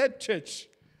find a 3rd church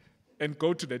and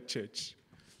go to that church.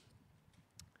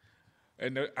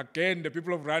 And again, the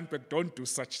people of Randburg don't do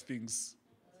such things.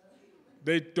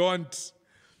 They don't.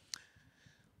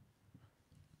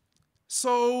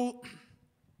 So,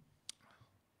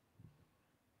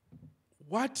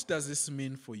 what does this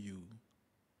mean for you?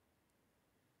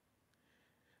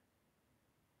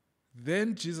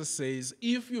 Then Jesus says,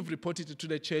 if you've reported it to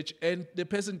the church and the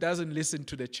person doesn't listen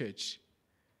to the church,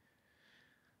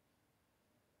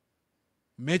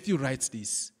 Matthew writes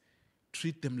this,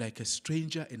 treat them like a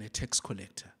stranger and a tax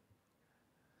collector.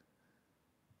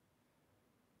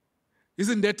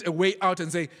 Isn't that a way out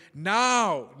and saying,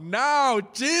 now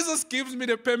Jesus gives me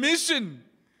the permission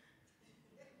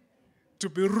to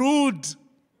be rude,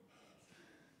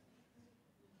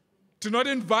 to not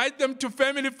invite them to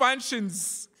family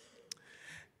functions,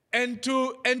 and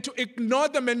to ignore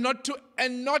them and not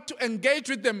to engage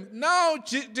with them. Now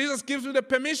Jesus gives me the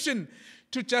permission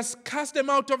to just cast them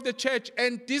out of the church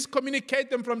and discommunicate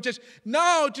them from church.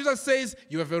 Now Jesus says,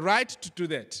 you have a right to do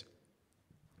that.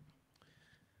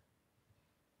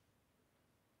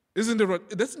 Isn't it right?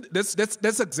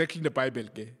 That's exactly the Bible.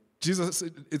 Okay?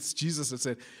 It's Jesus that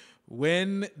said,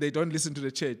 when they don't listen to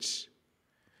the church,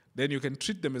 then you can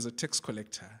treat them as a tax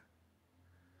collector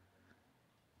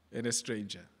and a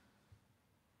stranger.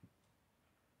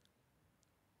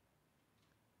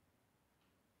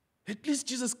 At least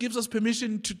Jesus gives us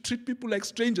permission to treat people like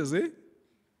strangers, eh?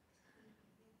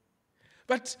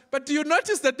 But do you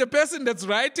notice that the person that's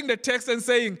writing the text and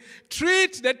saying,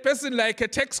 treat that person like a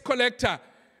tax collector,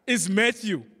 is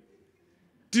Matthew?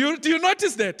 Do you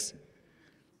notice that?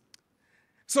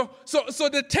 So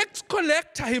the tax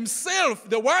collector himself,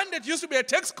 the one that used to be a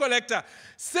tax collector,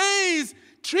 says,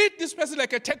 treat this person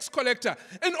like a tax collector.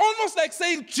 And almost like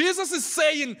saying, Jesus is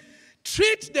saying,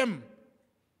 treat them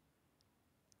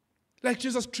like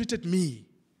Jesus treated me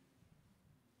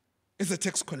as a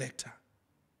tax collector.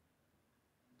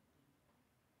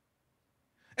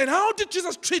 And how did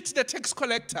Jesus treat the tax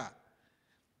collector?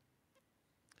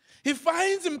 He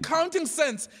finds him counting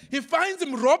cents. He finds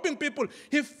him robbing people.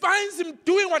 He finds him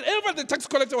doing whatever the tax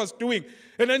collector was doing.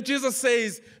 And then Jesus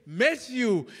says,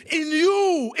 Matthew, in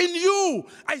you,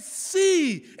 I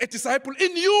see a disciple.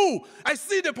 In you, I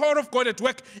see the power of God at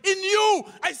work. In you,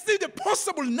 I see the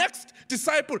possible next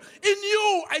disciple. In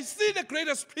you, I see the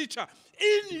greatest preacher.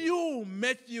 In you,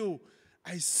 Matthew,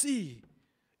 I see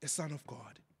a son of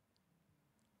God.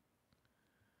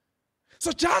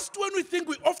 So just when we think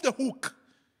we're off the hook,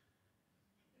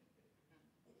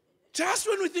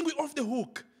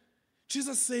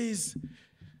 Jesus says,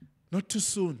 not too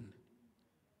soon.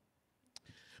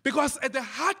 Because at the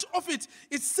heart of it,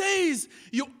 it says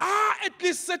you are at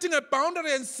least setting a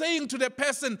boundary and saying to the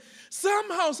person,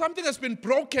 somehow something has been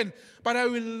broken, but I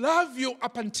will love you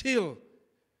up until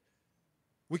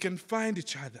we can find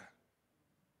each other.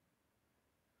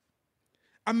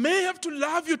 I may have to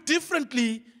love you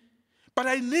differently, but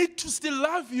I need to still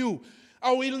love you.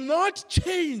 I will not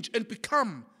change and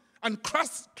become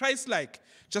Christ-like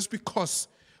just because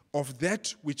of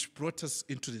that which brought us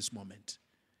into this moment.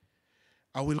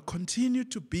 I will continue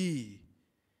to be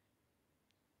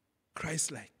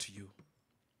Christ-like to you.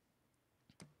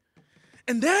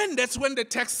 And then that's when the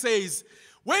text says,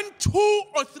 when 2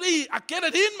 or 3 are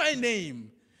gathered in my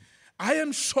name, I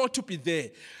am sure to be there.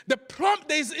 The prompt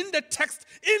there is in the text,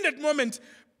 in that moment,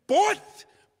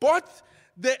 both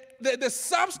the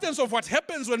substance of what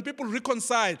happens when people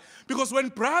reconcile. Because when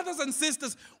brothers and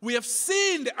sisters, we have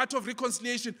seen the art of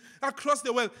reconciliation across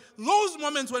the world. Those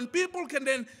moments when people can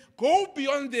then go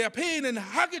beyond their pain and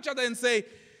hug each other and say,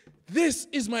 this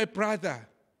is my brother.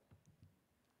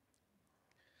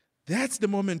 That's the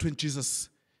moment when Jesus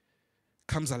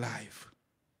comes alive.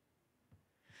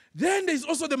 Then there's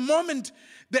also the moment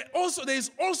that there is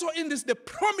also in this the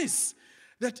promise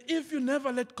that if you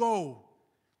never let go,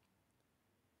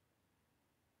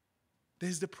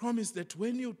 there's the promise that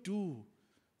when you do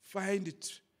find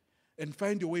it and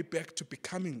find your way back to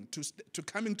coming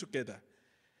together,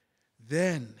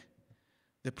 then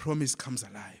the promise comes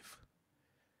alive.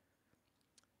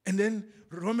 And then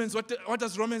Romans, what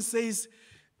does Romans say?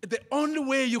 The only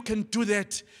way you can do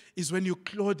that is when you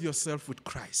clothe yourself with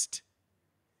Christ.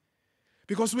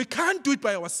 Because we can't do it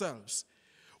by ourselves.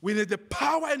 We need the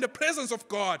power and the presence of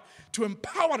God to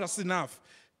empower us enough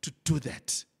to do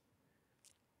that.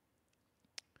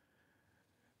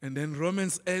 And then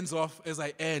Romans ends off as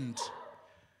I end.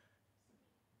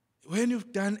 When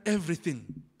you've done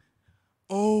everything,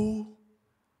 owe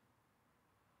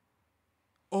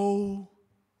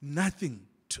nothing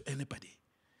to anybody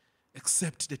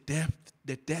except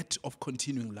the debt of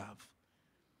continuing love.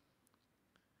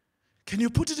 Can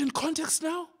you put it in context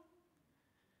now?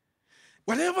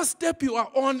 Whatever step you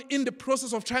are on in the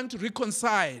process of trying to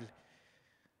reconcile,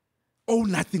 owe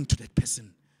nothing to that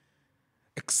person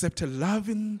except a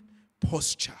loving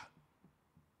posture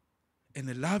and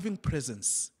a loving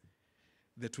presence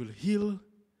that will heal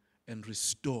and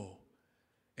restore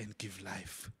and give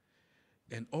life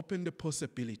and open the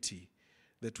possibility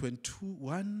that when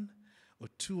one or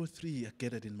two or three are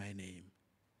gathered in my name,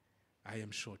 I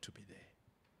am sure to be there.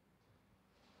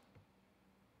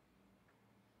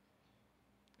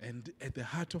 And at the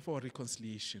heart of our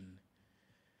reconciliation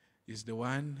is the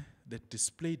one that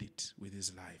displayed it with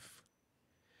his life,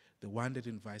 the one that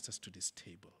invites us to this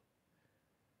table,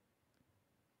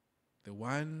 the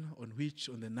one on which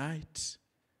on the night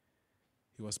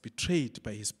he was betrayed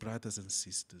by his brothers and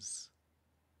sisters.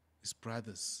 His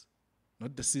brothers,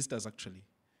 not the sisters actually.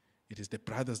 It is the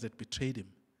brothers that betrayed him.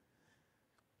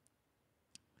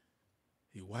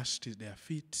 He washed their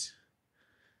feet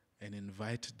and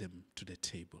invited them to the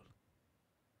table.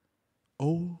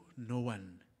 Owe no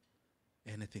one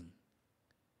anything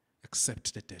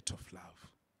except the debt of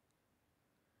love.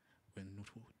 When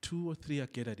two or three are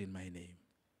gathered in my name,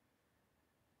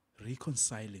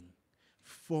 reconciling,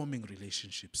 forming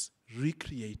relationships,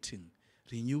 recreating,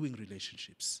 renewing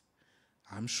relationships,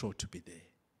 I'm sure to be there.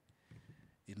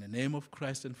 In the name of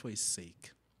Christ and for his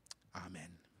sake, amen.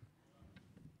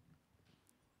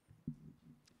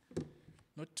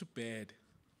 Not too bad.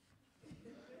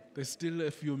 There's still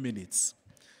a few minutes.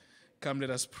 Come, let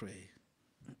us pray.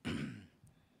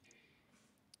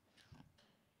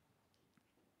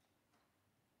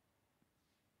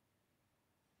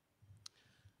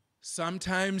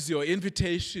 Sometimes your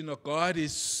invitation of God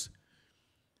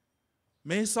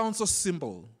may sound so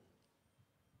simple,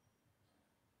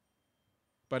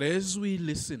 but as we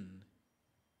listen,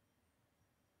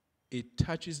 it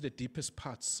touches the deepest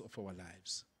parts of our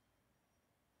lives.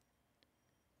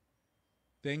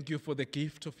 Thank you for the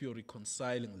gift of your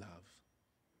reconciling love.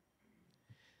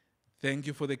 Thank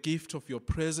you for the gift of your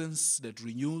presence that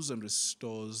renews and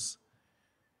restores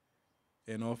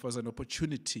and offers an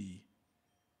opportunity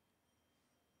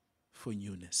for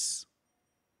newness.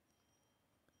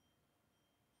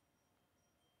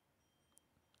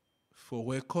 For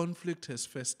where conflict has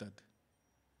festered,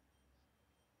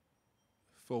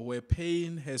 for where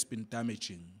pain has been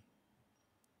damaging,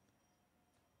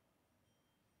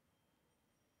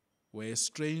 where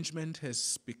estrangement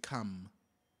has become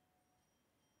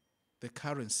the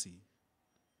currency,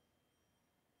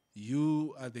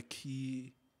 you are the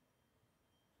key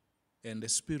and the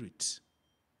spirit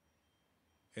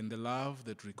and the love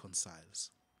that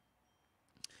reconciles.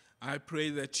 I pray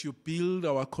that you build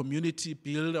our community,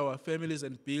 build our families,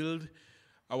 and build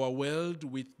our world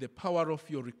with the power of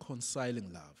your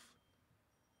reconciling love.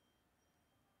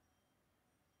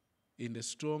 In the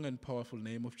strong and powerful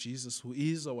name of Jesus, who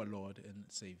is our Lord and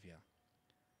Savior.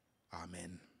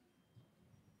 Amen.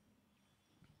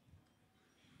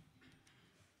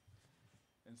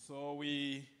 And so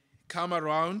we come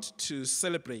around to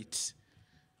celebrate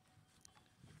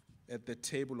at the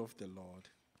table of the Lord.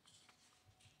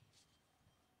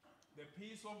 The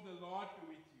peace of the Lord be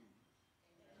with you.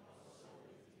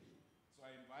 So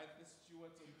I invite the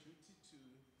stewards on duty to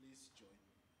please join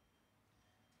me.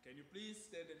 Can you please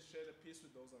stand and share the peace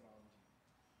with those around you?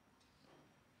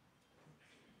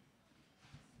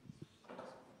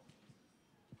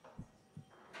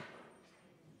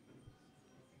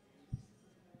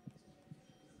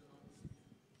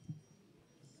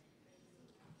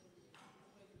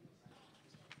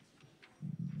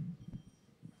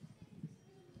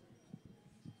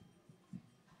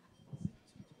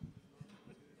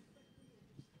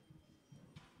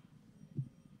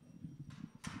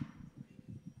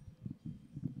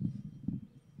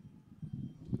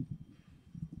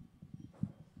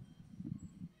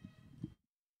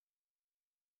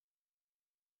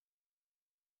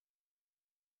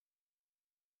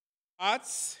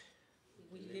 Hearts,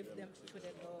 We lift them to the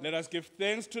Lord. let us give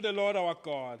thanks to the Lord our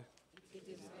God. It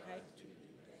is right to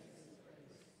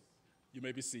You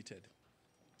may be seated.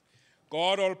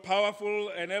 God, all-powerful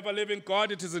and ever-living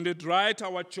God, it is indeed right,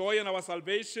 our joy and our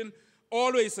salvation,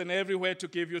 always and everywhere to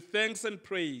give you thanks and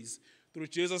praise through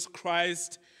Jesus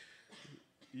Christ,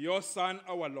 your Son,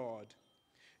 our Lord.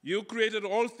 You created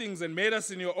all things and made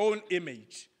us in your own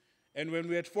image. And when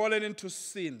we had fallen into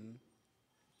sin,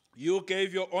 you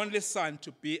gave your only Son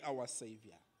to be our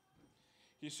Savior.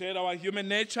 He shared our human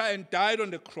nature and died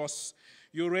on the cross.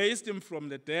 You raised him from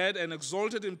the dead and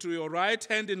exalted him to your right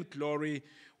hand in glory,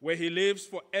 where he lives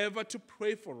forever to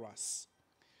pray for us.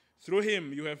 Through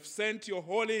him, you have sent your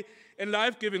holy and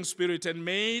life-giving Spirit and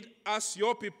made us,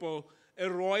 your people, a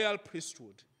royal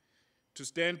priesthood, to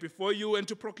stand before you and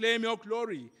to proclaim your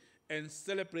glory and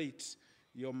celebrate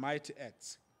your mighty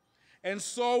acts. And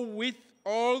so with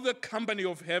all the company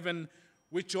of heaven,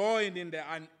 we join in the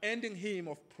unending hymn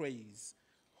of praise.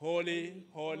 Holy,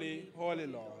 holy, holy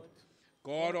Lord,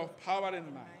 God of power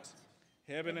and might,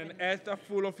 heaven and earth are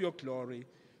full of your glory.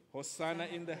 Hosanna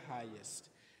in the highest.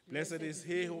 Blessed is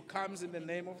he who comes in the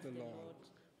name of the Lord.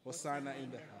 Hosanna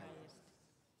in the highest.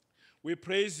 We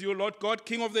praise you, Lord God,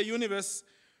 King of the universe,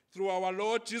 through our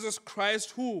Lord Jesus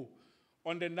Christ, who,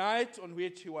 on the night on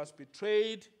which he was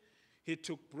betrayed, he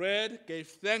took bread, gave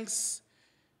thanks,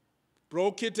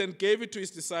 broke it, and gave it to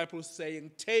his disciples,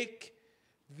 saying, "Take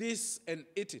this and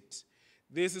eat it.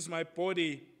 This is my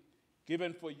body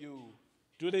given for you.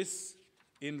 Do this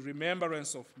in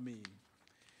remembrance of me."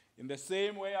 In the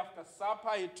same way, after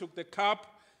supper, he took the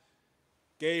cup,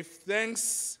 gave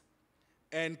thanks,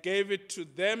 and gave it to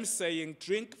them, saying,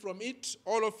 "Drink from it,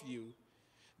 all of you.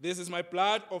 This is my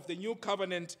blood of the new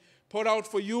covenant, poured out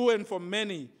for you and for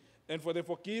many, and for the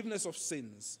forgiveness of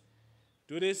sins.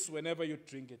 Do this whenever you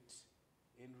drink it,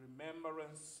 in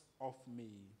remembrance of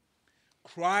me."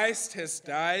 Christ has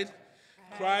died.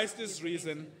 Christ is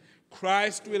risen.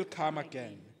 Christ will come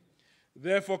again.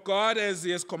 Therefore, God, as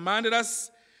he has commanded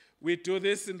us, we do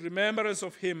this in remembrance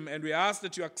of him, and we ask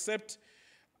that you accept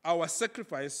our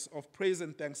sacrifice of praise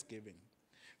and thanksgiving.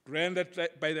 Grant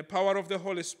that by the power of the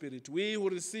Holy Spirit, we who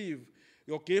receive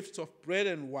your gifts of bread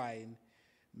and wine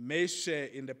may share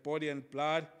in the body and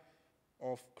blood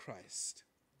of Christ.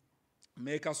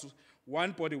 Make us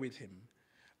one body with him.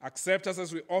 Accept us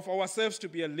as we offer ourselves to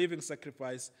be a living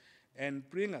sacrifice, and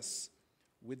bring us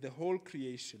with the whole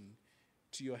creation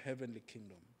to your heavenly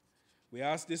kingdom. We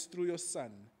ask this through your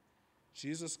Son,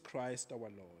 Jesus Christ our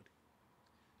Lord.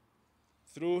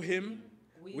 Through him,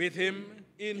 with him,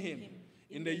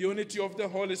 in the unity of the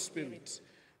Holy Spirit,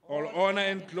 all honor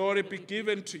and glory be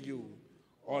given to you,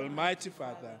 Almighty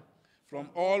Father, from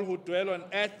all who dwell on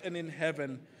earth and in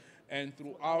heaven, and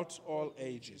throughout all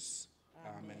ages.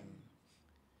 Amen.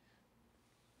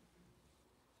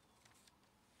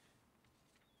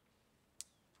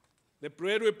 The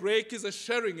bread we break is a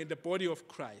sharing in the body of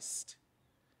Christ.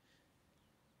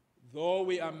 Though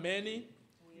we are many,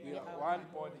 we are one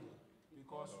body,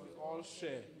 because we all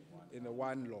share in the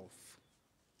one loaf.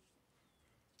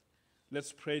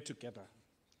 Let's pray together.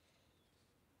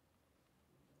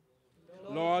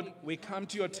 Lord, we come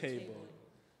to your table,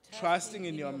 trusting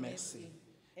in your mercy,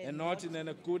 and not in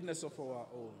any goodness of our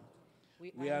own.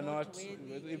 We are not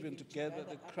even to gather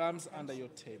the crumbs under your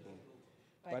table,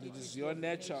 but it is your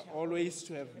nature always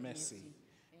to have mercy,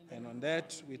 and on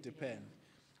that we depend.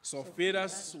 So feed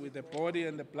us with the body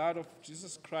and the blood of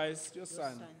Jesus Christ, your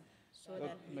Son, so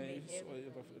that may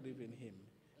ever live in him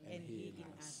and he in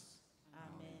us.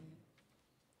 Amen.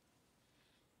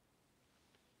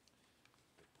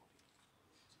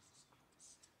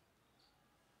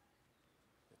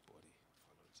 The body of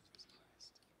our Lord Jesus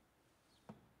Christ.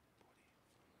 Body of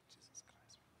our Lord Jesus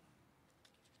Christ.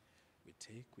 We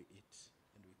take, we eat,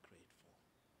 and we're grateful.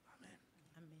 Amen.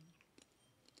 Amen.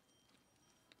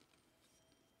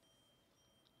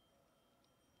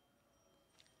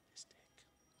 Let's take.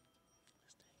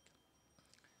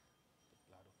 The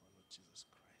blood of our Lord Jesus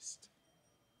Christ.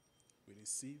 We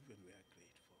receive and we are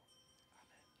grateful.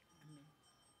 Amen. Amen.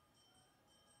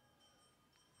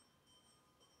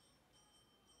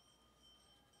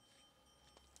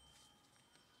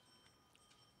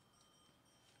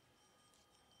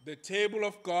 The table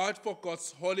of God for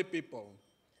God's holy people.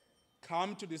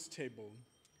 Come to this table.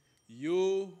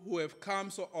 You who have come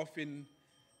so often,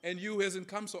 and you who hasn't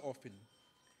come so often.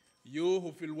 You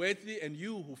who feel worthy and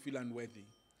you who feel unworthy.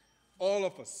 All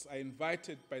of us are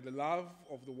invited by the love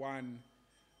of the one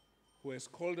who has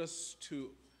called us to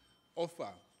offer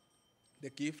the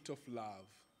gift of love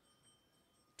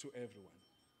to everyone.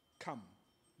 Come.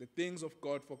 The things of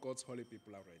God for God's holy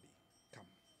people are ready. Come.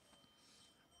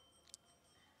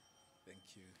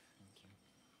 Thank you. Thank you.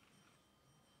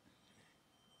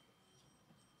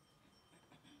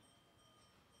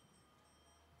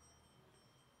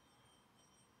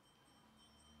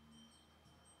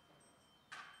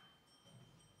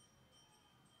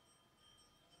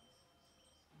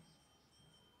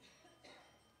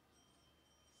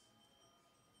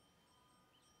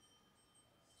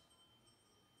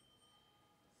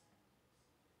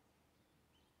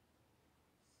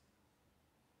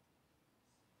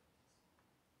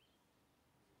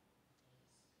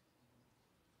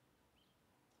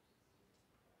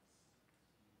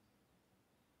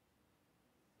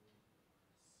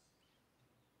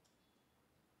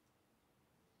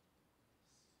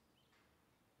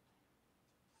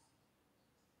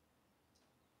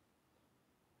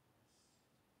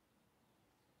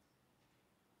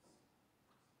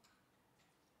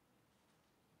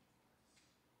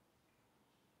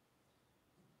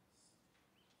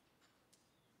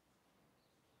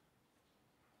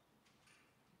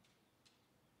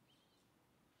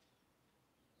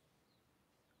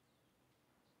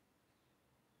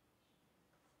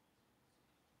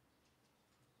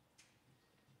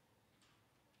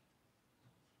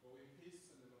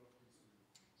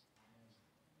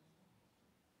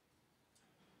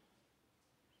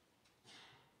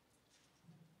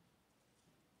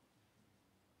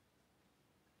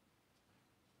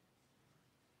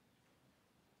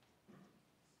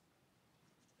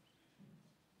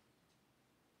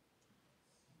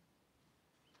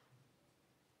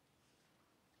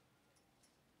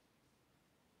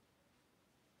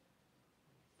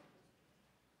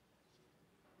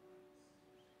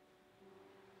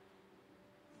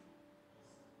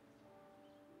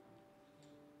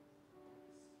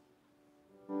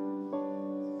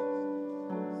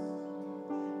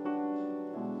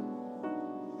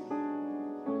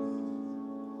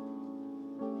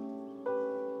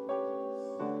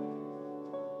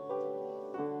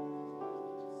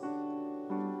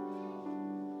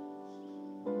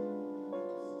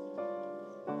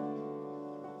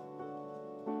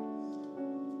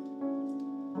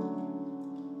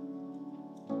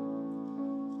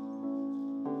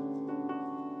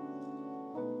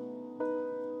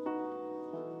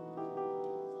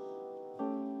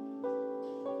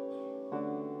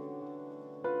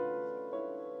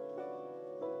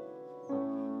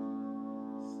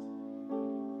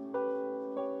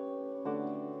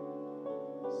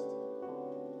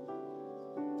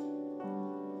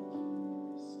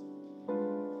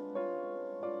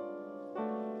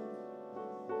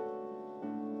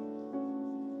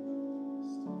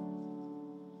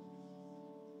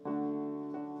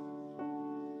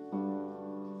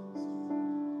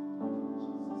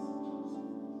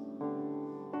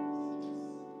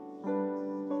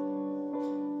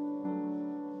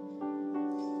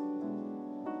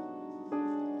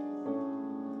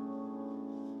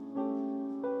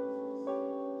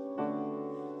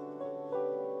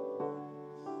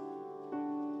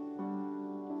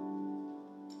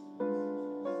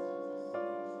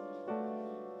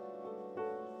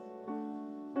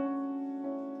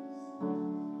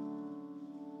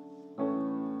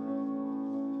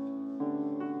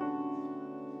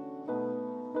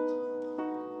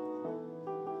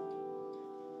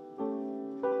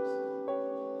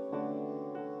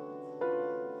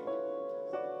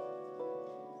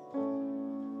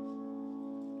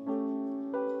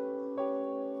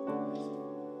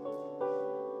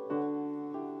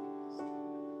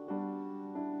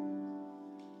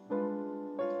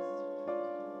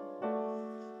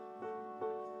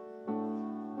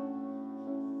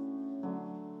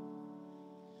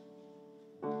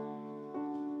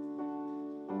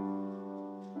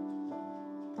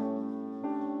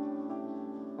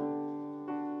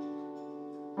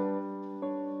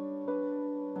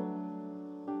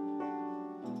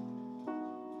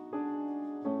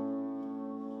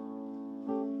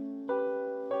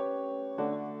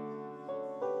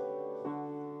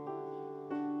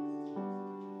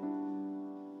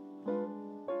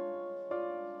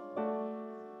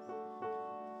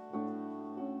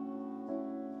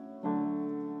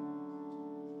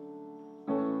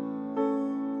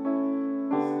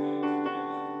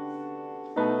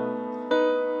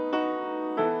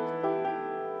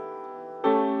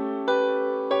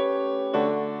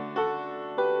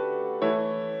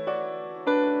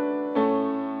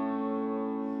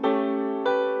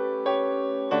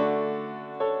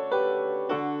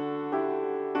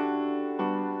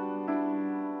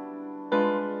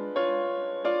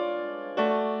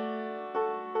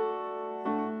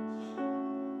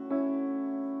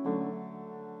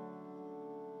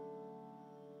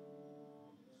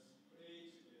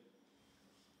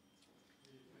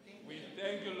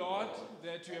 thank you, Lord,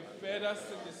 that you have fed us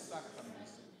in this sacrament,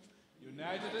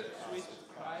 united us with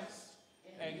Christ,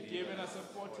 and given us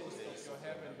a foretaste of your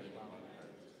heavenly power,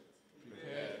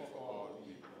 prepared for all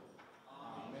people.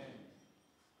 Amen.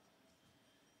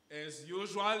 As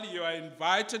usual, you are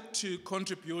invited to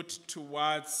contribute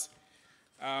towards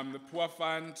the Poor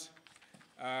Fund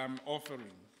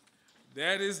offering.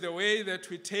 That is the way that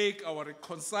we take our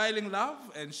reconciling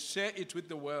love and share it with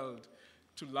the world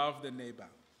to love the neighbor.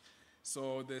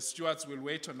 So the stewards will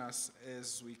wait on us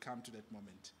as we come to that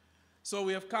moment. So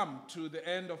we have come to the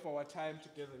end of our time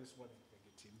together this morning. Thank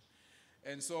you,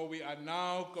 Tim. And so we are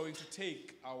now going to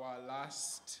take our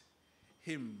last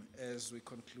hymn as we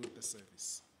conclude the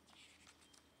service.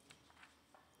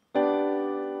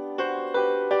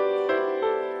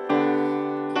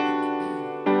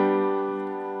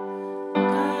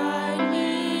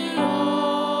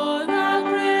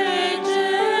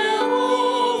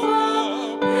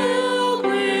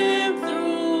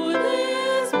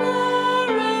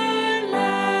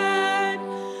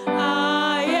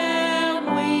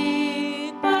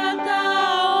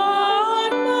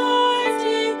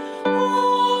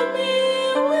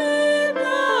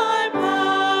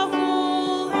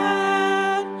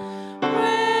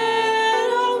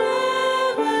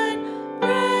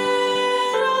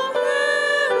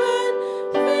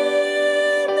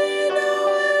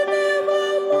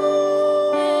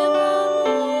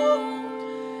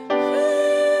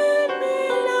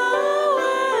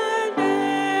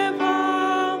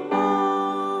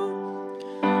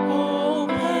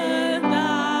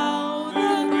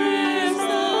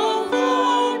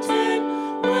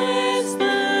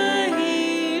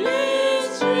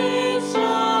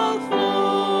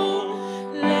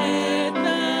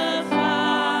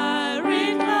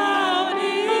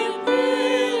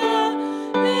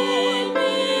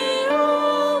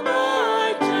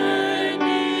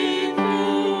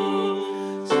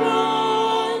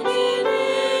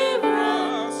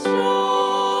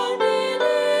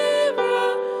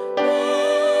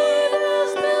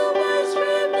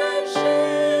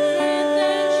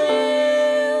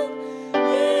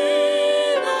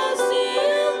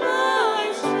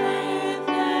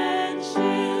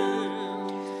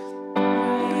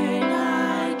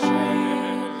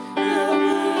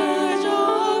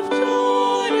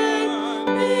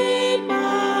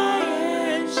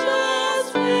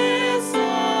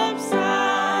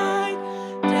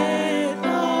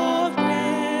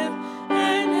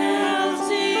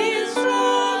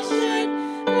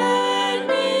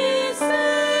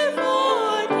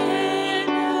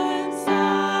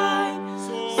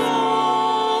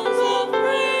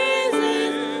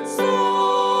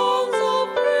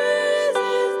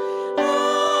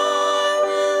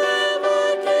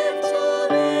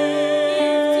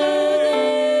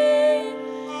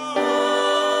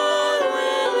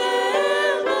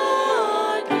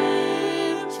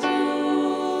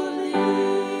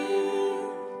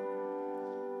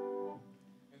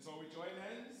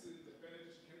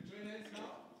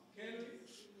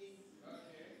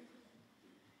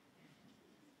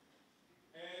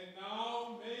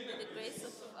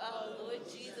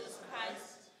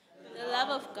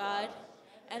 of God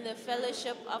and the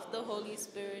fellowship of the Holy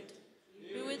Spirit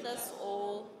be with us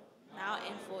all, now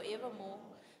and forevermore.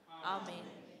 Amen.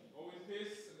 Go in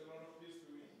peace, and the Lord of peace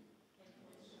be with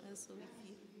you. Also with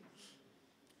you.